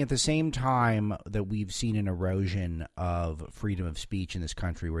happening at the same time that we've seen an erosion of freedom of speech in this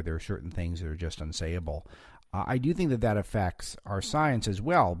country where there are certain things that are just unsayable, I do think that affects our science as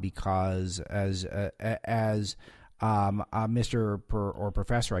well, because as Mr. or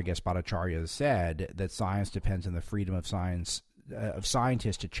Professor, I guess, Bhattacharya said, that science depends on the freedom of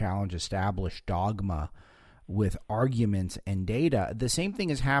scientists to challenge established dogma with arguments and data. The same thing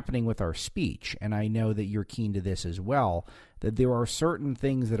is happening with our speech, and I know that you're keen to this as well, that there are certain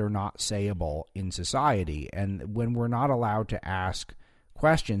things that are not sayable in society, and when we're not allowed to ask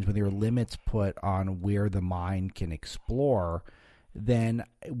questions, when there are limits put on where the mind can explore, then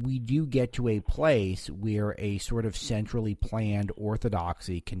we do get to a place where a sort of centrally planned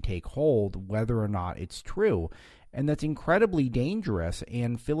orthodoxy can take hold, whether or not it's true. And that's incredibly dangerous.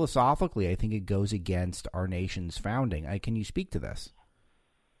 And philosophically, I think it goes against our nation's founding. Can you speak to this?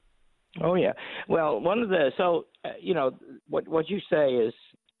 Oh, yeah. Well, what you say is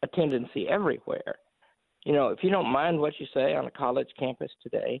a tendency everywhere. if you don't mind what you say on a college campus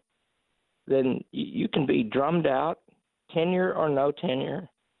today, then you can be drummed out, tenure or no tenure,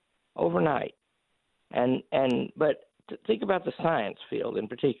 overnight. But think about the science field in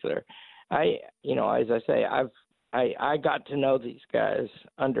particular. As I say, I got to know these guys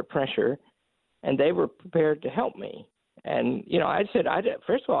under pressure, and they were prepared to help me. And I said,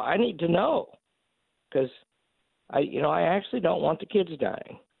 first of all, I need to know, because I actually don't want the kids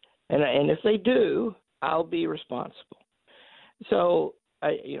dying, and if they do, I'll be responsible. So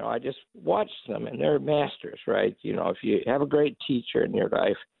I just watched them, and they're masters, right? If you have a great teacher in your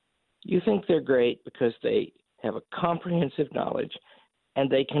life, you think they're great because they have a comprehensive knowledge, and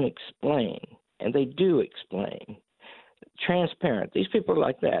they can explain, and they do explain. Transparent. These people are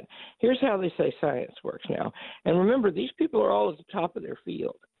like that. Here's how they say science works now. And remember, these people are all at the top of their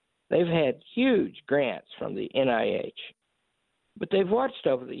field. They've had huge grants from the NIH, but they've watched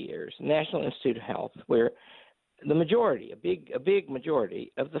over the years National Institute of Health, where the majority, a big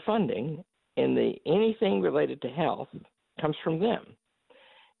majority of the funding in anything related to health comes from them.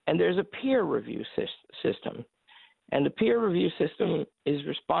 And there's a peer review system. And the peer review system is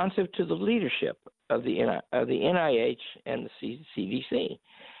responsive to the leadership of the NIH and the CDC.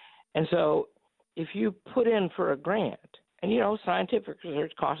 And so if you put in for a grant, and scientific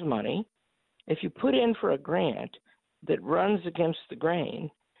research costs money, if you put in for a grant that runs against the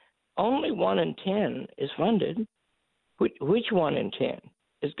grain, only 1 in 10 is funded. Which 1 in 10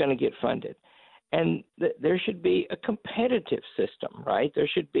 is going to get funded? And there should be a competitive system, right? There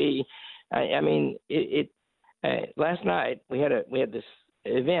should be. Last night we had this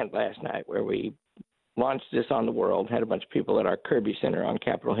event last night where we launched this on the world. Had a bunch of people at our Kirby Center on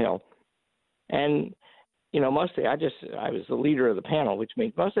Capitol Hill, and mostly I was the leader of the panel, which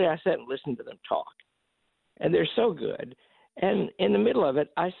means mostly I sat and listened to them talk, and they're so good. And in the middle of it,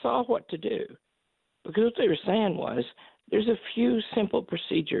 I saw what to do, because what they were saying was there's a few simple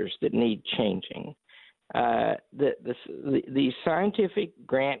procedures that need changing. The scientific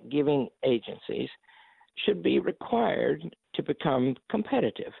grant-giving agencies should be required to become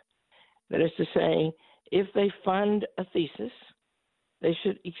competitive. That is to say, if they fund a thesis, they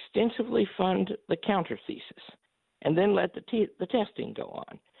should extensively fund the counter thesis, and then let the testing go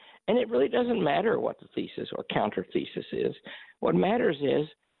on. And it really doesn't matter what the thesis or counter thesis is. What matters is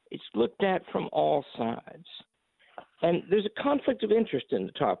it's looked at from all sides. And there's a conflict of interest in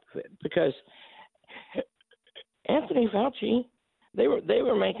the top of it, because Anthony Fauci, they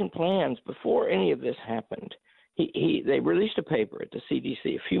were making plans before any of this happened. They released a paper at the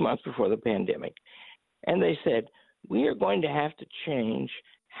CDC a few months before the pandemic, and they said, we are going to have to change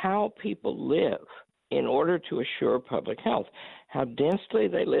how people live in order to assure public health, how densely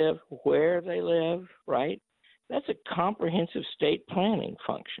they live, where they live, right? That's a comprehensive state planning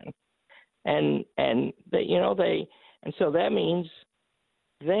function. And so that means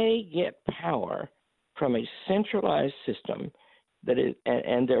they get power from a centralized system that is,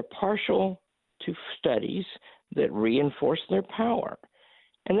 and they're partial to studies that reinforce their power.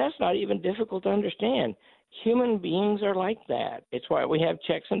 And that's not even difficult to understand. Human beings are like that. It's why we have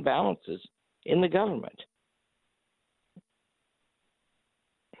checks and balances in the government.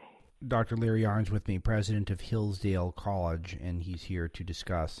 Dr. Larry Arnn's with me, president of Hillsdale College, and he's here to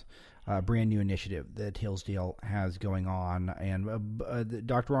discuss a brand new initiative that Hillsdale has going on. And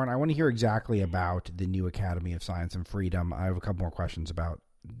Dr. Arnn, I want to hear exactly about the new Academy of Science and Freedom. I have a couple more questions about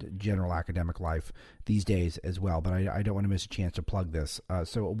general academic life these days as well, but I don't want to miss a chance to plug this.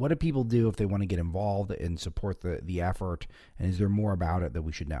 So what do people do if they want to get involved and support the effort? And is there more about it that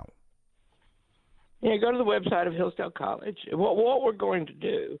we should know? Yeah, go to the website of Hillsdale College. What we're going to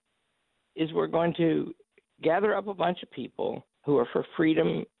do is we're going to gather up a bunch of people who are for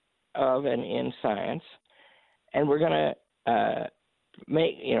freedom of and in science, and we're going to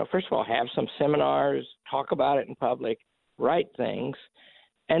first of all, have some seminars, talk about it in public, write things,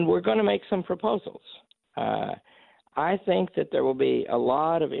 and we're going to make some proposals. I think that there will be a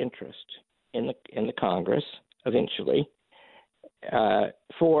lot of interest in the Congress eventually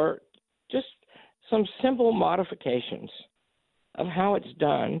for just some simple modifications of how it's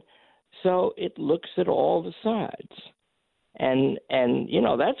done, so it looks at all the sides. And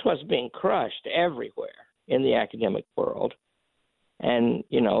that's what's being crushed everywhere in the academic world. And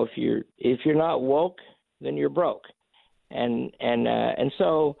if you're not woke, then you're broke. And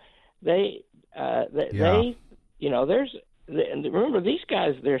so they remember, these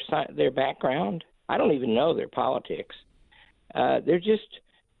guys, their background, I don't even know their politics. They're just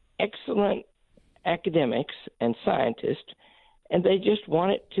excellent academics and scientists, and they just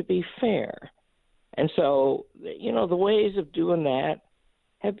want it to be fair. And so, the ways of doing that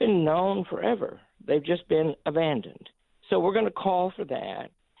have been known forever. They've just been abandoned. So we're going to call for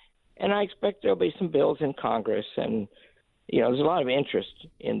that. And I expect there'll be some bills in Congress. And, there's a lot of interest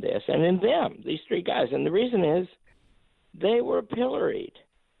in this and in them, these three guys. And the reason is they were pilloried.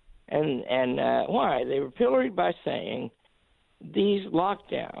 And why? They were pilloried by saying these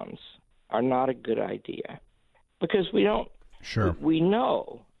lockdowns are not a good idea because we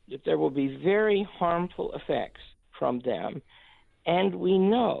know that there will be very harmful effects from them, and we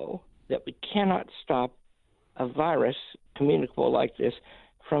know that we cannot stop a virus communicable like this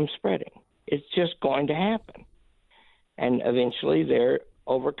from spreading. It's just going to happen. And eventually they're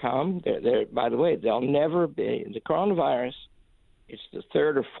overcome. They're by the way, they'll never be the coronavirus. It's the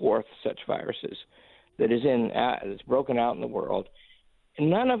third or fourth such viruses that that's broken out in the world. And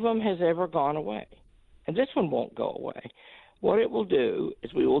none of them has ever gone away. And this one won't go away. What it will do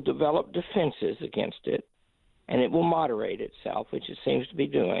is we will develop defenses against it, and it will moderate itself, which it seems to be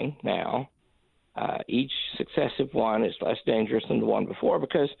doing now. Each successive one is less dangerous than the one before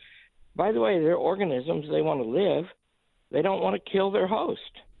because, by the way, they're organisms. They want to live. They don't want to kill their host.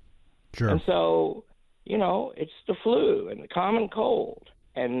 Sure. And so, it's the flu and the common cold.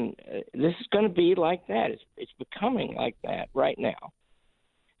 And this is going to be like that. It's becoming like that right now.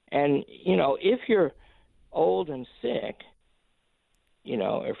 And, if you're old and sick,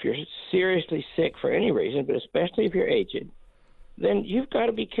 if you're seriously sick for any reason, but especially if you're aged, then you've got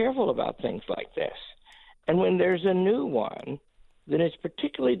to be careful about things like this. And when there's a new one, then it's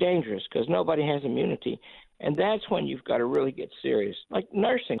particularly dangerous because nobody has immunity. And that's when you've got to really get serious, like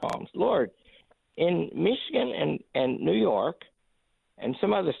nursing homes. Lord, in Michigan and New York and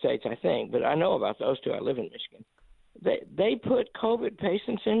some other states, I think, but I know about those two. I live in Michigan. They put COVID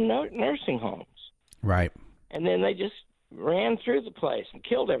patients in nursing homes. Right. And then they just ran through the place and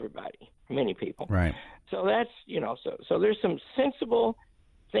killed everybody, many people. Right. So that's, so there's some sensible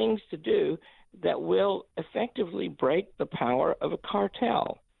things to do that will effectively break the power of a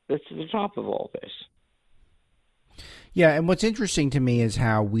cartel that's at the top of all this. Yeah, and what's interesting to me is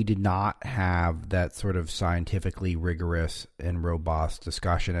how we did not have that sort of scientifically rigorous and robust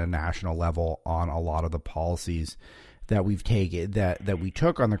discussion at a national level on a lot of the policies that we've taken, that we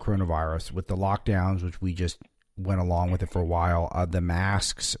took on the coronavirus with the lockdowns, which we just went along with it for a while, the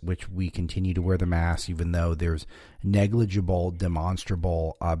masks, which we continue to wear the masks, even though there's negligible,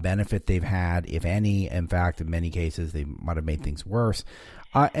 demonstrable benefit they've had, if any. In fact, in many cases, they might have made things worse.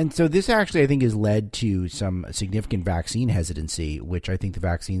 And so this actually, I think, has led to some significant vaccine hesitancy, which I think the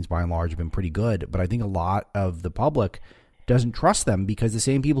vaccines, by and large, have been pretty good. But I think a lot of the public doesn't trust them because the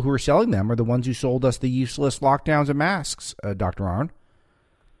same people who are selling them are the ones who sold us the useless lockdowns and masks, Dr. Arnn.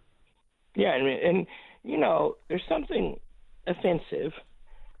 Yeah, and there's something offensive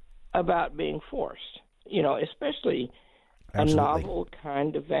about being forced, especially Absolutely. A novel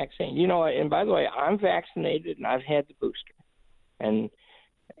kind of vaccine. And by the way, I'm vaccinated and I've had the booster. And,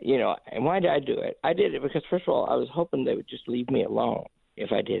 and why did I do it? I did it because, first of all, I was hoping they would just leave me alone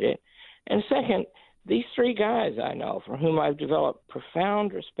if I did it. And second, these three guys I know for whom I've developed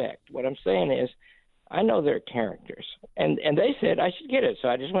profound respect, what I'm saying is I know their characters. And they said I should get it, so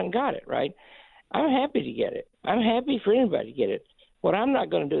I just went and got it, right? I'm happy to get it. I'm happy for anybody to get it. What I'm not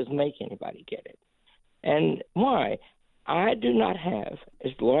going to do is make anybody get it. And why? I do not have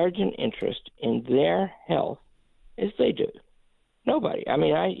as large an interest in their health as they do. Nobody. I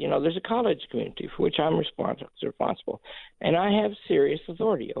mean, there's a college community for which I'm responsible, and I have serious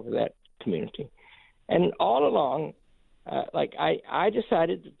authority over that community. And all along, I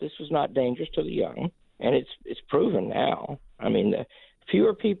decided that this was not dangerous to the young, and it's proven now. I mean,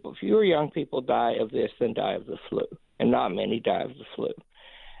 fewer young people die of this than die of the flu, and not many die of the flu.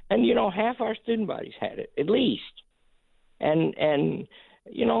 And half our student bodies had it at least, and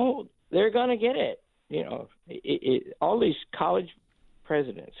they're going to get it. All these college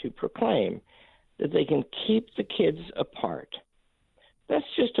presidents who proclaim that they can keep the kids apart, that's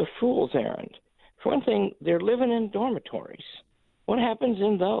just a fool's errand. For one thing, they're living in dormitories. What happens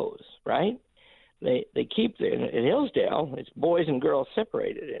in those, right? They keep in Hillsdale, it's boys and girls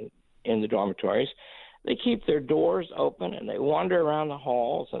separated in the dormitories. They keep their doors open and they wander around the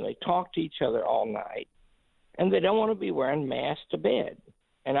halls and they talk to each other all night. And they don't want to be wearing masks to bed.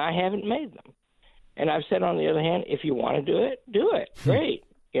 And I haven't made them. And I've said, on the other hand, if you want to do it, do it. Great.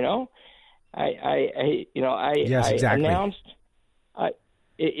 Yes, exactly. Announced,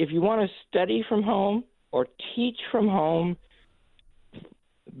 if you want to study from home or teach from home,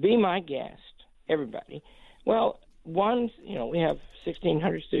 be my guest, everybody. Well, we have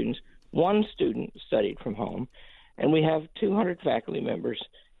 1,600 students. One student studied from home, and we have 200 faculty members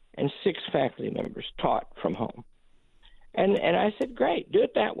and 6 faculty members taught from home. And I said, great, do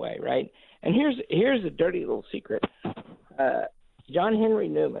it that way, right? And here's a dirty little secret. John Henry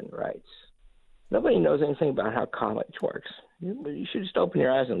Newman writes, nobody knows anything about how college works. You should just open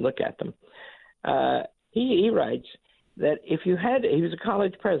your eyes and look at them. He writes that if you had, he was a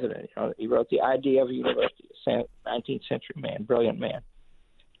college president. He wrote The Idea of a University, a 19th century man, brilliant man.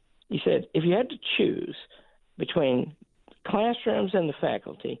 He said, if you had to choose between classrooms and the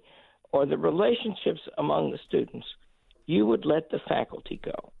faculty or the relationships among the students, you would let the faculty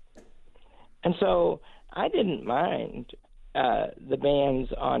go. And so I didn't mind the bans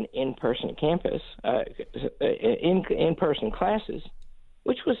on in-person campus, in-person classes,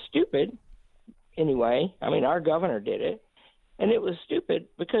 which was stupid anyway. I mean, our governor did it, and it was stupid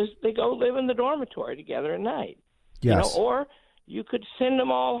because they go live in the dormitory together at night. Yes. Or you could send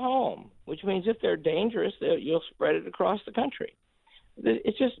them all home, which means if they're dangerous, you'll spread it across the country.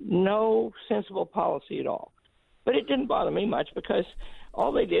 It's just no sensible policy at all. But it didn't bother me much because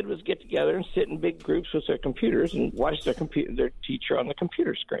all they did was get together and sit in big groups with their computers and watch their teacher on the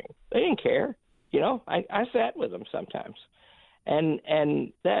computer screen. They didn't care. I sat with them sometimes.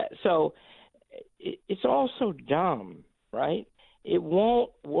 And that, so it's all so dumb, right? It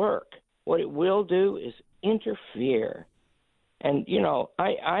won't work. What it will do is interfere. And,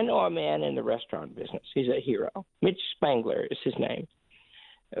 I know a man in the restaurant business. He's a hero. Mitch Spangler is his name.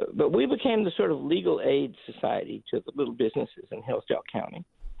 But we became the sort of legal aid society to the little businesses in Hillsdale County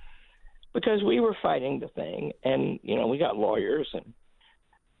because we were fighting the thing. And, we got lawyers and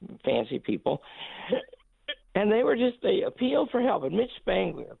fancy people. And they appealed for help. And Mitch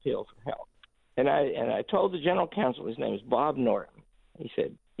Spangler appealed for help. And I told the general counsel, his name is Bob Norton. He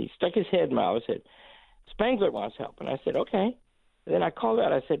said, he stuck his head in my mouth and said, Spangler wants help. And I said, okay. And then I called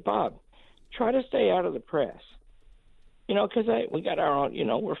out, I said, Bob, try to stay out of the press. Because we got our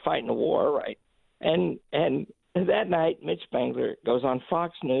own, we're fighting a war, right? And that night, Mitch Spangler goes on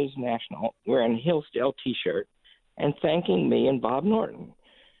Fox News National wearing a Hillsdale T-shirt and thanking me and Bob Norton.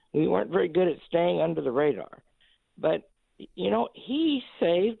 We weren't very good at staying under the radar. But, he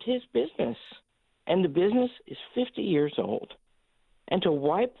saved his business. And the business is 50 years old. And to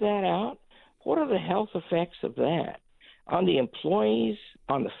wipe that out, what are the health effects of that? On the employees,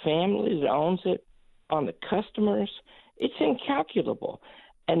 on the family that owns it, on the customers? It's incalculable,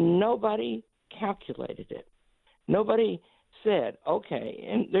 and nobody calculated it. Nobody said, okay,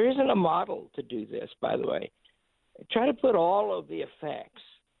 and there isn't a model to do this, by the way. Try to put all of the effects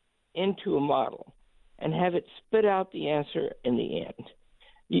into a model and have it spit out the answer in the end.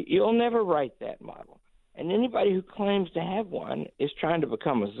 You'll never write that model. And anybody who claims to have one is trying to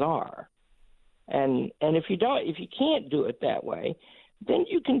become a czar. And if you can't do it that way, then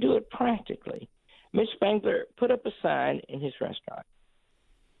you can do it practically. Mitch Spangler put up a sign in his restaurant,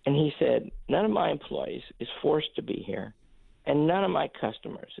 and he said, none of my employees is forced to be here, and none of my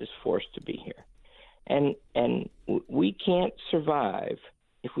customers is forced to be here. And we can't survive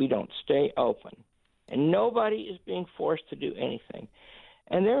if we don't stay open. And nobody is being forced to do anything.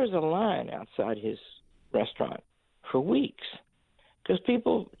 And there was a line outside his restaurant for weeks because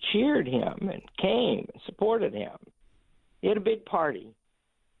people cheered him and came and supported him. He had a big party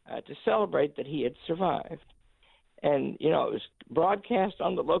to celebrate that he had survived. And, it was broadcast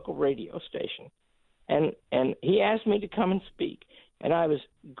on the local radio station. And he asked me to come and speak. And I was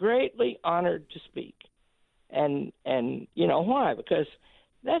greatly honored to speak. And why? Because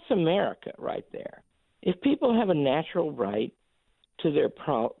that's America right there. If people have a natural right to their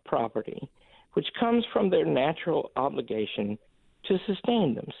property, which comes from their natural obligation to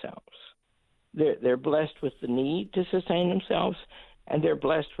sustain themselves, they're blessed with the need to sustain themselves, and they're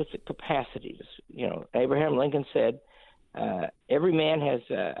blessed with the capacity. Abraham Lincoln said, every man has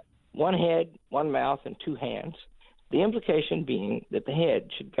one head, one mouth, and two hands, the implication being that the head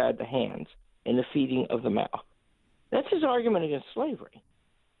should guide the hands in the feeding of the mouth. That's his argument against slavery.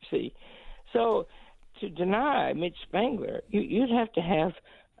 See? So to deny Mitch Spangler, you'd have to have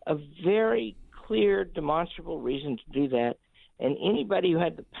a very clear, demonstrable reason to do that, and anybody who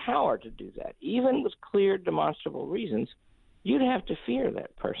had the power to do that, even with clear, demonstrable reasons, you'd have to fear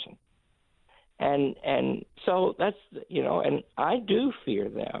that person. And so that's, and I do fear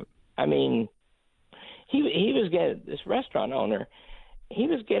them. I mean, he was getting, this restaurant owner, he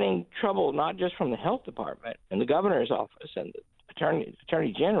was getting trouble not just from the health department and the governor's office and the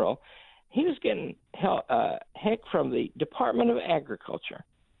attorney general. He was getting heck from the Department of Agriculture.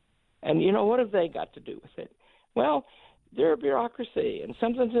 And, what have they got to do with it? Well, they're a bureaucracy, and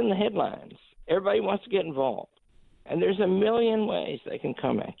something's in the headlines. Everybody wants to get involved. And there's a million ways they can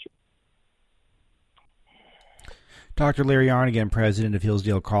come at you. Dr. Larry Arnn, again, president of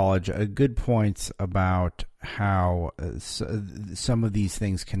Hillsdale College. Good points about how some of these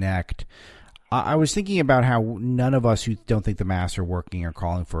things connect. I was thinking about how none of us who don't think the masks are working are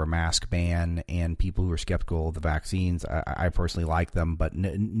calling for a mask ban, and people who are skeptical of the vaccines. I personally like them, but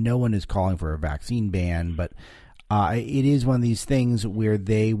no one is calling for a vaccine ban. But it is one of these things where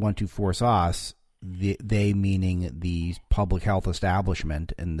they want to force us, they meaning the public health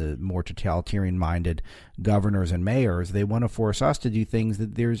establishment and the more totalitarian-minded governors and mayors, they want to force us to do things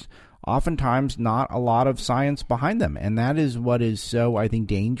that there's oftentimes not a lot of science behind them. And that is what is so, I think,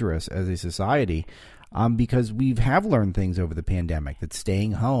 dangerous as a society, because we have learned things over the pandemic that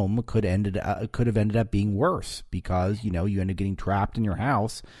staying home could have ended up being worse because, you end up getting trapped in your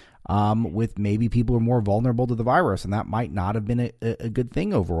house with maybe people who are more vulnerable to the virus, and that might not have been a good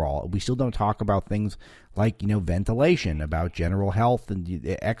thing overall. We still don't talk about things like, ventilation, about general health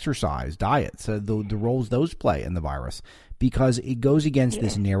and exercise, diet, so the roles those play in the virus, because it goes against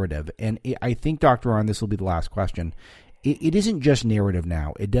this narrative. And I think, Dr. Arnn, this will be the last question. It isn't just narrative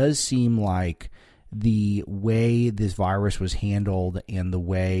now. It does seem like the way this virus was handled and the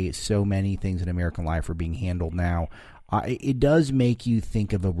way so many things in American life are being handled now, it does make you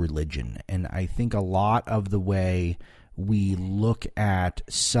think of a religion. And I think a lot of the way we look at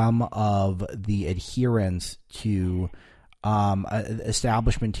some of the adherence to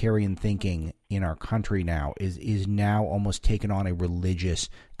establishmentarian thinking in our country now is now almost taken on a religious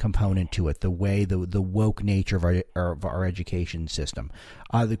component to it. The way the woke nature of our education system,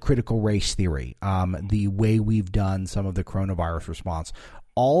 the critical race theory, the way we've done some of the coronavirus response.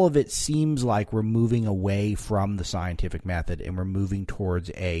 All of it seems like we're moving away from the scientific method and we're moving towards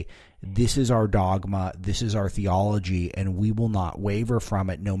this is our dogma, this is our theology, and we will not waver from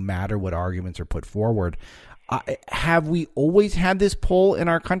it no matter what arguments are put forward. Have we always had this pull in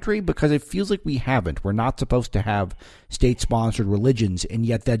our country? Because it feels like we haven't. We're not supposed to have state-sponsored religions, and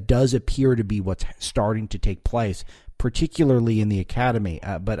yet that does appear to be what's starting to take place, particularly in the academy.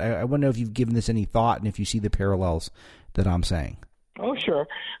 But I want to know if you've given this any thought and if you see the parallels that I'm saying. Oh, sure.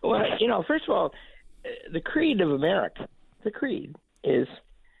 Well, first of all, the creed of America, the creed is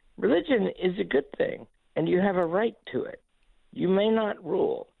religion is a good thing, and you have a right to it. You may not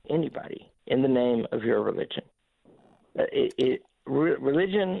rule anybody in the name of your religion.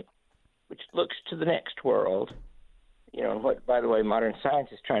 Religion, which looks to the next world, what, by the way, modern science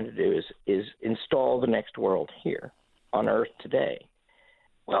is trying to do is install the next world here on Earth today.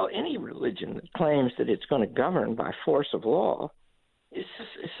 Well, any religion that claims that it's going to govern by force of law is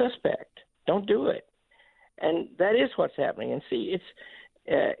suspect. Don't do it. And that is what's happening. And see,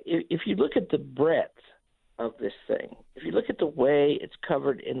 if you look at the breadth of this thing, if you look at the way it's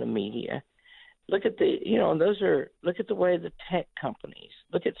covered in the media, look at look at the way the tech companies,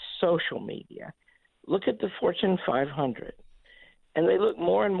 look at social media, look at the Fortune 500, and they look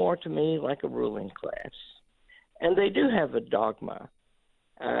more and more to me like a ruling class. And they do have a dogma.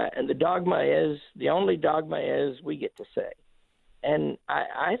 And the only dogma is we get to say. And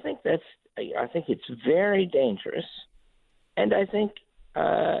I think it's very dangerous, and I think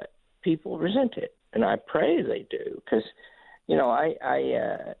people resent it, and I pray they do, because we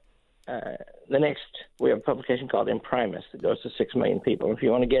have a publication called Imprimis that goes to 6 million people. If you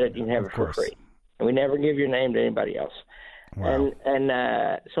want to get it, you can have it for free, and we never give your name to anybody else. Wow. And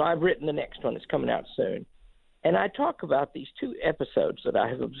so I've written the next one. It's coming out soon, and I talk about these 2 episodes that I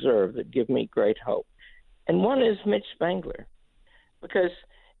have observed that give me great hope, and one is Mitch Spangler. Because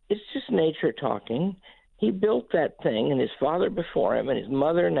it's just nature talking. He built that thing, and his father before him, and his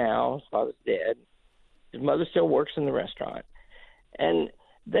mother now. His father's dead. His mother still works in the restaurant. And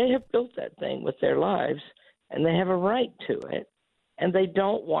they have built that thing with their lives, and they have a right to it, and they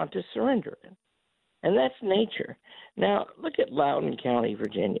don't want to surrender it. And that's nature. Now, look at Loudoun County,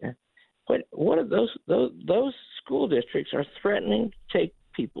 Virginia. What are those school districts are threatening to take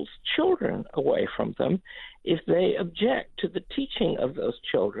people's children away from them if they object to the teaching of those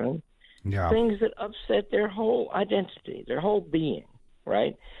children, things that upset their whole identity, their whole being,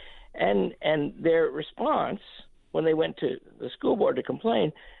 right? And their response when they went to the school board to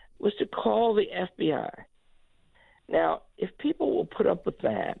complain was to call the FBI. Now, if people will put up with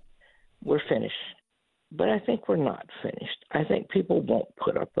that, we're finished. But I think we're not finished. I think people won't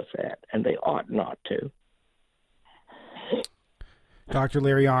put up with that, and they ought not to. Dr.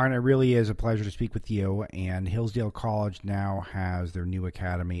 Larry Arnn, it really is a pleasure to speak with you. And Hillsdale College now has their new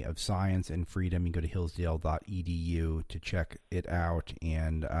Academy of Science and Freedom. You can go to hillsdale.edu to check it out.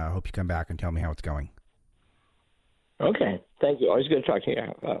 And I hope you come back and tell me how it's going. Okay. Thank you. Always good to talk to you,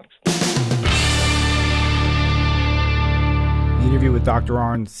 Alex. The interview with Dr.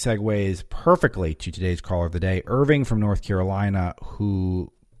 Arnn segues perfectly to today's caller of the day, Irving from North Carolina,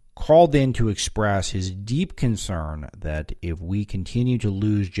 who called in to express his deep concern that if we continue to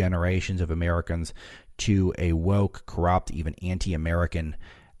lose generations of Americans to a woke, corrupt, even anti-American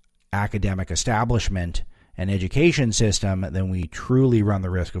academic establishment and education system, then we truly run the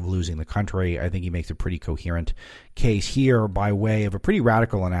risk of losing the country. I think he makes a pretty coherent case here by way of a pretty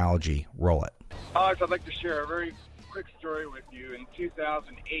radical analogy. Roll it. Alex, I'd like to share a very quick story with you. In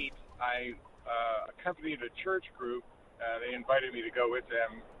 2008, I accompanied a church group. They invited me to go with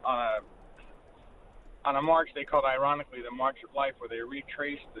them on a march they called, ironically, the March of Life, where they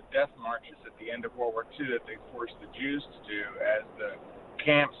retraced the death marches at the end of World War II that they forced the Jews to do as the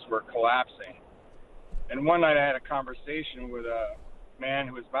camps were collapsing. And one night I had a conversation with a man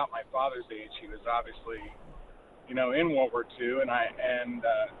who was about my father's age. He was obviously, in World War II. And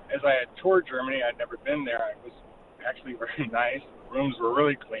as I had toured Germany, I'd never been there. It was actually very nice. The rooms were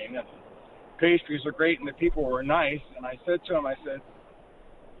really clean, and pastries were great, and the people were nice. And I said to him,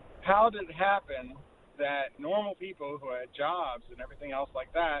 how did it happen that normal people who had jobs and everything else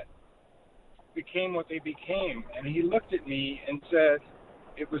like that became what they became? And he looked at me and said,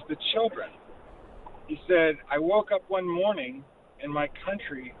 it was the children. He said, I woke up one morning and my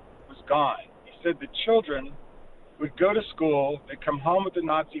country was gone. He said the children would go to school, they'd come home with the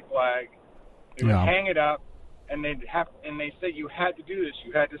Nazi flag, they would hang it up, and they said you had to do this,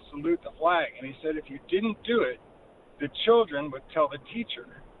 you had to salute the flag. And he said if you didn't do it, the children would tell the teacher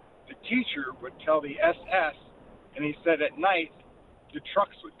would tell the SS, and he said at night the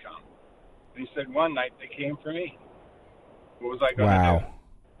trucks would come. And he said one night they came for me. What was I going to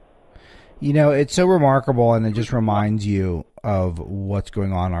do? It's so remarkable, and it just reminds you of what's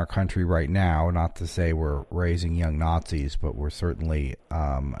going on in our country right now. Not to say we're raising young Nazis, but we're certainly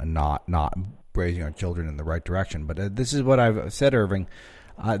not raising our children in the right direction. But this is what I've said, Irving,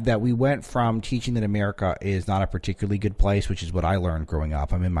 that we went from teaching that America is not a particularly good place, which is what I learned growing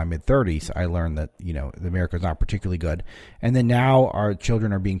up. I'm in my mid-30s. I learned that, America is not particularly good. And then now our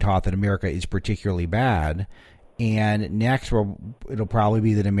children are being taught that America is particularly bad. And next, it'll probably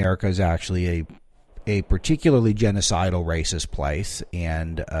be that America is actually a particularly genocidal, racist place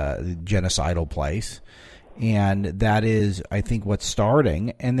and genocidal place. And that is, I think, what's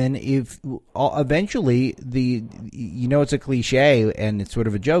starting. And then if eventually it's a cliche and it's sort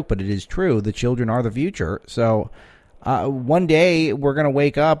of a joke, but it is true. The children are the future. So one day we're going to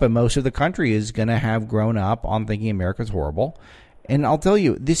wake up and most of the country is going to have grown up on thinking America's horrible. And I'll tell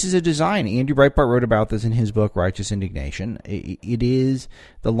you, this is a design. Andrew Breitbart wrote about this in his book, Righteous Indignation. It is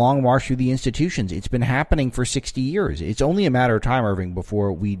the long march through the institutions. It's been happening for 60 years. It's only a matter of time, Irving,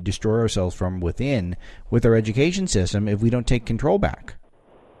 before we destroy ourselves from within with our education system if we don't take control back.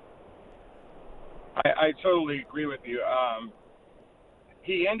 I totally agree with you.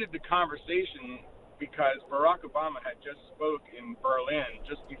 He ended the conversation because Barack Obama had just spoke in Berlin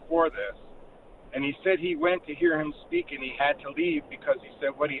just before this. And he said he went to hear him speak and he had to leave because he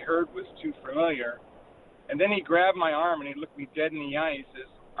said what he heard was too familiar. And then he grabbed my arm and he looked me dead in the eye. He says,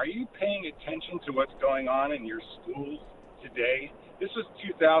 are you paying attention to what's going on in your schools today? This was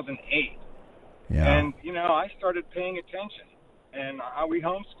 2008. Yeah. And, I started paying attention. And we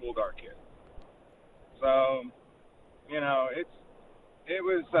homeschooled our kids. So, it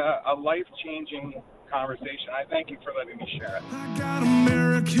was a life-changing conversation. I thank you for letting me share it. I got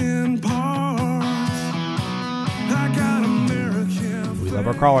American parts. I got American. We love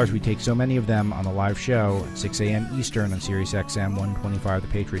our callers. We take so many of them on the live show at 6 a.m. Eastern on SiriusXM 125, the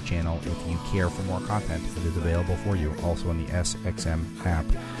Patriot Channel. If you care for more content, it is available for you also on the SXM app.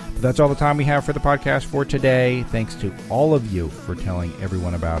 But that's all the time we have for the podcast for today. Thanks to all of you for telling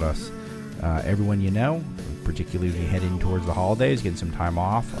everyone about us. Everyone you know, particularly as we head in towards the holidays, getting some time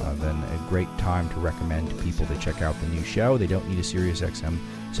off, then a great time to recommend to people to check out the new show. They don't need a SiriusXM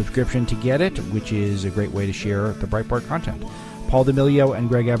subscription to get it, which is a great way to share the Breitbart content. Paul D'Amelio and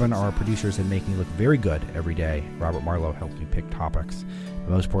Greg Evan are our producers and make me look very good every day. Robert Marlowe helps me pick topics. But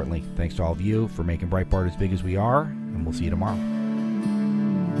most importantly, thanks to all of you for making Breitbart as big as we are, and we'll see you tomorrow.